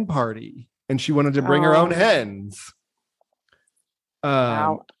the hen party and she wanted to bring her own hens.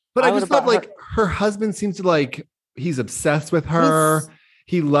 Wow. But I just love like her husband seems to like, he's obsessed with her.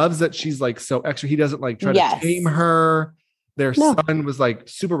 He loves that she's like so extra. He doesn't like try to tame her. Their son was like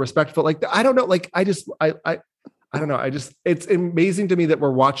super respectful. Like, I don't know. Like, I don't know. It's amazing to me that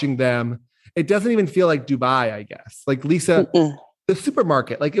we're watching them. It doesn't even feel like Dubai, I guess. Like Lisa, the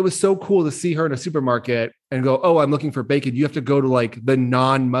supermarket, like it was so cool to see her in a supermarket and go, oh, I'm looking for bacon. You have to go to like the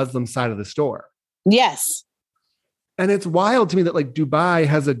non-Muslim side of the store. Yes. And it's wild to me that like Dubai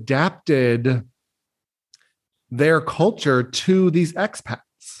has adapted their culture to these expats.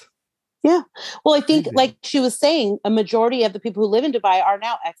 Yeah. Well, I think like she was saying, a majority of the people who live in Dubai are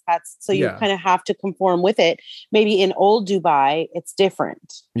now expats. So you kind of have to conform with it. Maybe in old Dubai, it's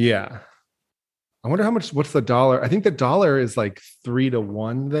different. Yeah. I wonder what's the dollar? I think the dollar is like 3 to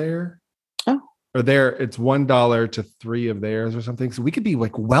 1 there. Oh. Or there, it's $1 to 3 of theirs or something. So we could be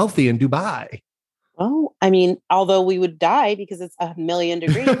like wealthy in Dubai. Oh, I mean, although we would die because it's 1,000,000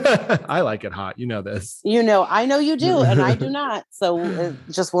 degrees. I like it hot. You know this. You know, I know you do, and I do not. So it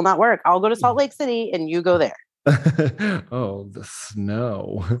just will not work. I'll go to Salt Lake City and you go there. Oh, the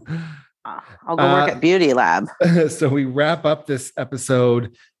snow. I'll go work at Beauty Lab. So we wrap up this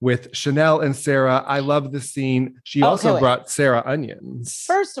episode with Chanel and Sarah. I love this scene. She also brought Sarah onions.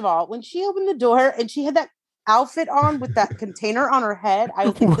 First of all, when she opened the door and she had that outfit on with that container on her head, I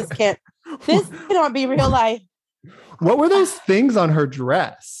was like, this cannot be real life. What were those things on her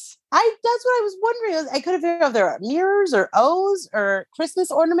dress? That's what I was wondering. I couldn't figure out if there were mirrors or O's or Christmas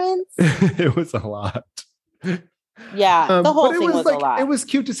ornaments. It was a lot. Yeah, the whole thing was like, a lot. It was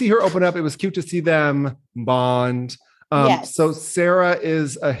cute to see her open up. It was cute to see them bond. So Sarah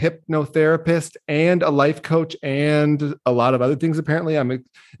is a hypnotherapist and a life coach and a lot of other things. Apparently, I'm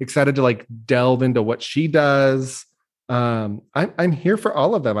excited to like delve into what she does. I'm here for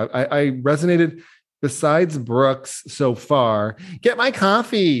all of them. I resonated. Besides Brooks so far, get my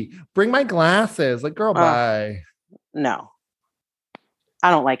coffee, bring my glasses. Like, girl, bye. No, I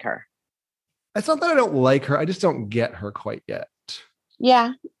don't like her. It's not that I don't like her. I just don't get her quite yet.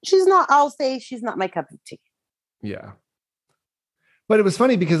 Yeah, I'll say she's not my cup of tea. Yeah. But it was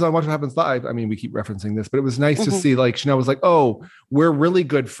funny because on Watch What Happens Live, I mean, we keep referencing this, but it was nice to see like Chanel was like, oh, we're really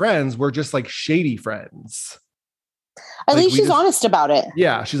good friends. We're just like shady friends. At least she's honest about it.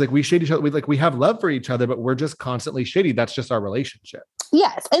 Yeah. She's like, we shade each other. We have love for each other, but we're just constantly shady. That's just our relationship.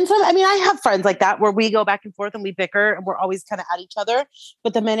 Yes. And so, I mean, I have friends like that where we go back and forth and we bicker and we're always kind of at each other.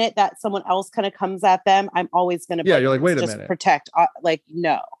 But the minute that someone else kind of comes at them, I'm always going to you're like, wait a minute. Protect.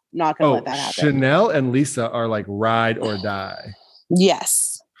 No, not going to let that happen. Chanel and Lisa are like ride or die.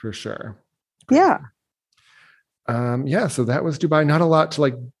 Yes. For sure. Yeah. So that was Dubai. Not a lot to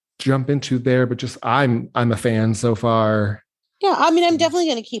like jump into there, but just I'm a fan so far. Yeah, I mean, I'm definitely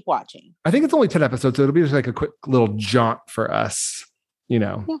going to keep watching. I think it's only 10 episodes, so it'll be just like a quick little jaunt for us,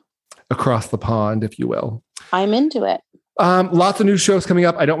 across the pond, if you will. I'm into it. Lots of new shows coming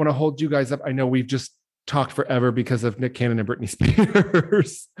up. I don't want to hold you guys up. I know we've just talked forever because of Nick Cannon and Britney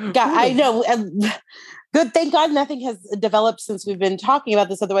Spears. God, I know. Good. Thank God nothing has developed since we've been talking about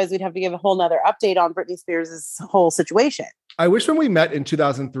this. Otherwise, we'd have to give a whole nother update on Britney Spears' whole situation. I wish when we met in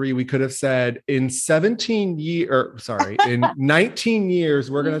 2003, we could have said in 19 years,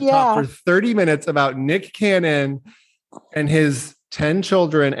 we're going to talk for 30 minutes about Nick Cannon and his 10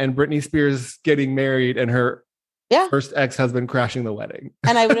 children and Britney Spears getting married and her first ex-husband crashing the wedding.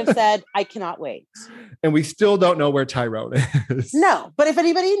 And I would have said, I cannot wait. And we still don't know where Tyrone is. No, but if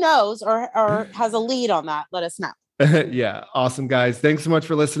anybody knows or has a lead on that, let us know. Yeah. Awesome, guys. Thanks so much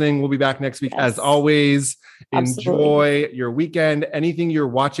for listening. We'll be back next week. As always, enjoy your weekend. Anything you're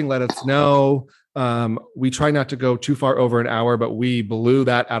watching, let us know. We try not to go too far over an hour, but we blew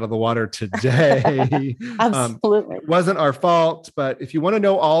that out of the water today. Absolutely. It wasn't our fault, but if you want to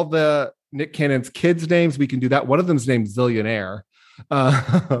know all the Nick Cannon's kids' names, we can do that. One of them's named Zillionaire.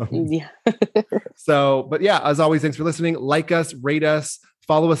 Yeah. But yeah, as always, thanks for listening. Like us, rate us,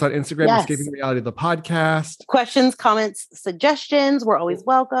 follow us on Instagram, Yes. Escaping Reality, the podcast. Questions, comments, suggestions, we're always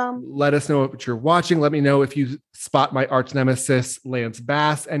welcome. Let us know what you're watching. Let me know if you spot my arch nemesis, Lance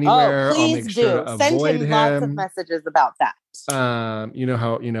Bass, anywhere. Oh, please I'll make sure to Send avoid him lots of him. messages about that. You know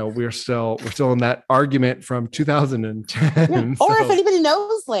how, we're still in that argument from 2010. Yeah. Or if anybody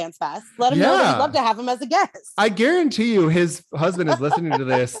knows Lance Bass, let him know that Yeah. we'd love to have him as a guest. I guarantee you his husband is listening to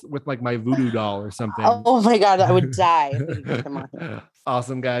this with like my voodoo doll or something. Oh my God, I would die if we could get him on here.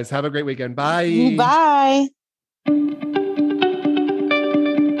 Awesome, guys. Have a great weekend. Bye. Bye.